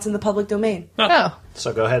 so now it's in the public domain. Oh.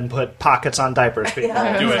 So go ahead and put pockets on diapers, people.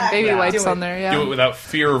 Do it. Baby wipes on there, yeah. Do it without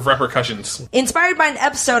fear of repercussions. Inspired by an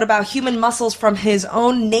episode about human muscles from his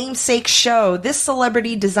own namesake show, this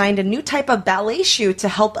celebrity designed a new type of ballet shoe to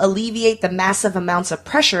help alleviate the massive amounts of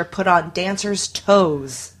pressure put on dancers'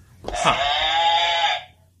 toes.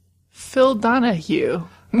 Phil Donahue.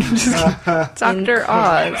 Dr.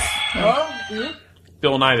 Oz.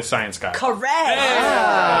 Bill Nye the Science Guy. Correct.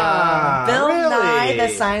 Bill Nye the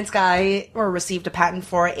Science Guy received a patent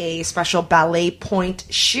for a special ballet point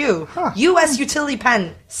shoe. U.S. Utility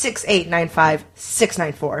Patent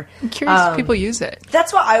 6895694. I'm curious if people use it.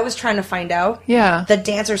 That's what I was trying to find out. Yeah. The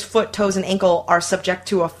dancer's foot, toes, and ankle are subject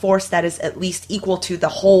to a force that is at least equal to the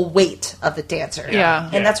whole weight of the dancer. Yeah.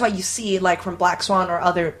 And that's why you see, like, from Black Swan or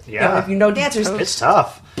other, if you know dancers, it's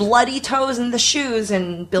tough. Bloody toes in the shoes,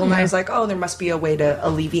 and Bill Nye's like, oh, there must be a way to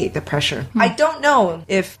alleviate the pressure. I don't know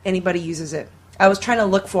if anybody uses it. I was trying to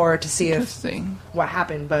look for it to see what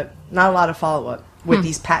happened, but not a lot of follow-up with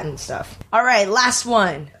these patent stuff. All right, last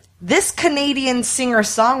one. This Canadian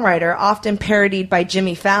singer-songwriter, often parodied by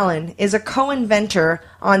Jimmy Fallon, is a co-inventor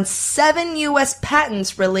on 7 U.S.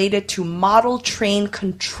 patents related to model train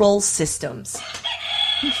control systems.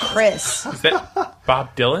 Chris. Is that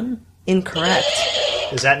Bob Dylan? Incorrect.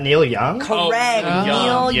 Is that Neil Young? Correct.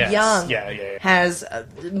 Neil Young Yeah. has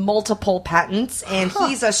multiple patents, and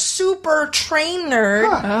he's a super train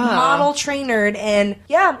nerd, model train nerd, and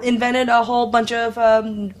invented a whole bunch of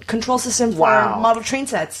control systems for model train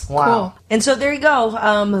sets. Wow. Cool. And so there you go.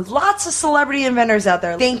 Lots of celebrity inventors out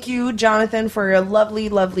there. Thank you, Jonathan, for your lovely,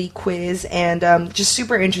 lovely quiz, and just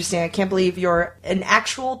super interesting. I can't believe you're an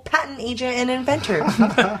actual patent agent and inventor.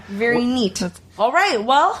 Very neat. All right,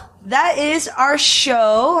 well, that is our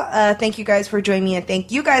show. Thank you guys for joining me, and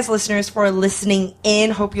thank you guys, listeners, for listening in.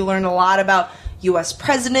 Hope you learned a lot about U.S.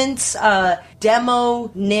 presidents, demo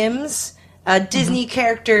NIMS, Disney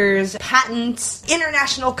characters, patents,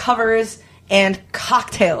 international covers, and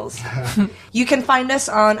cocktails. You can find us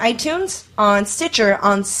on iTunes, on Stitcher,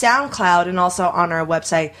 on SoundCloud, and also on our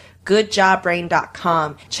website,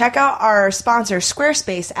 goodjobbrain.com. Check out our sponsor,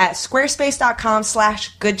 Squarespace, at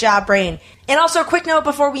squarespace.com/goodjobbrain. And also, a quick note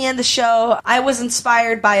before we end the show, I was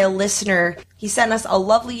inspired by a listener. He sent us a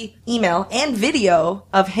lovely email and video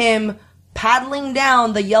of him paddling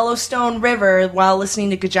down the Yellowstone River while listening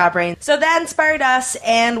to Good Job Brain. So that inspired us,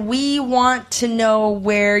 and we want to know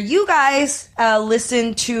where you guys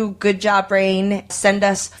listen to Good Job Brain. Send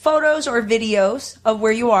us photos or videos of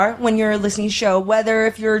where you are when you're listening to the show, whether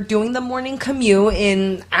if you're doing the morning commute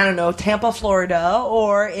in, I don't know, Tampa, Florida,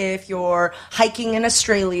 or if you're hiking in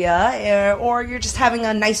Australia, or you're just having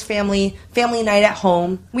a nice family night at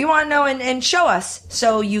home. We want to know and show us.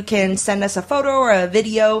 So you can send us a photo or a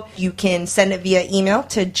video. You can send it via email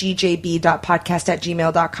to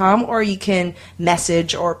gjb.podcast@gmail.com, or you can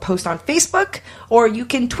message or post on Facebook, or you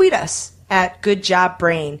can tweet us at Good Job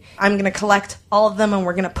Brain. I'm going to collect all of them, and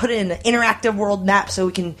we're going to put it in an interactive world map so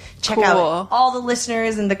we can check out all the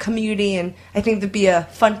listeners and the community, and I think that'd be a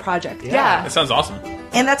fun project. Yeah. That sounds awesome.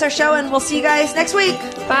 And that's our show, and we'll see you guys next week.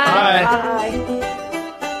 Bye. Bye.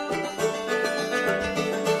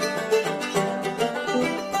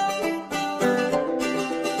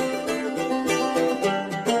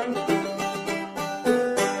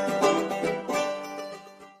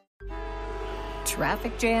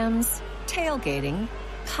 Traffic jams, tailgating,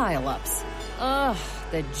 pile-ups. Ugh,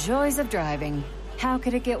 the joys of driving. How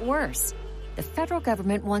could it get worse? The federal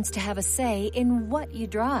government wants to have a say in what you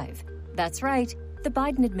drive. That's right. The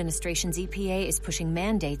Biden administration's EPA is pushing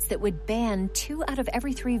mandates that would ban 2 out of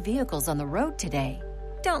every 3 vehicles on the road today.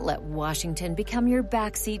 Don't let Washington become your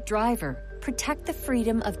backseat driver. Protect the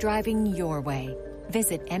freedom of driving your way.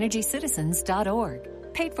 Visit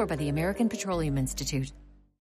EnergyCitizens.org. Paid for by the American Petroleum Institute.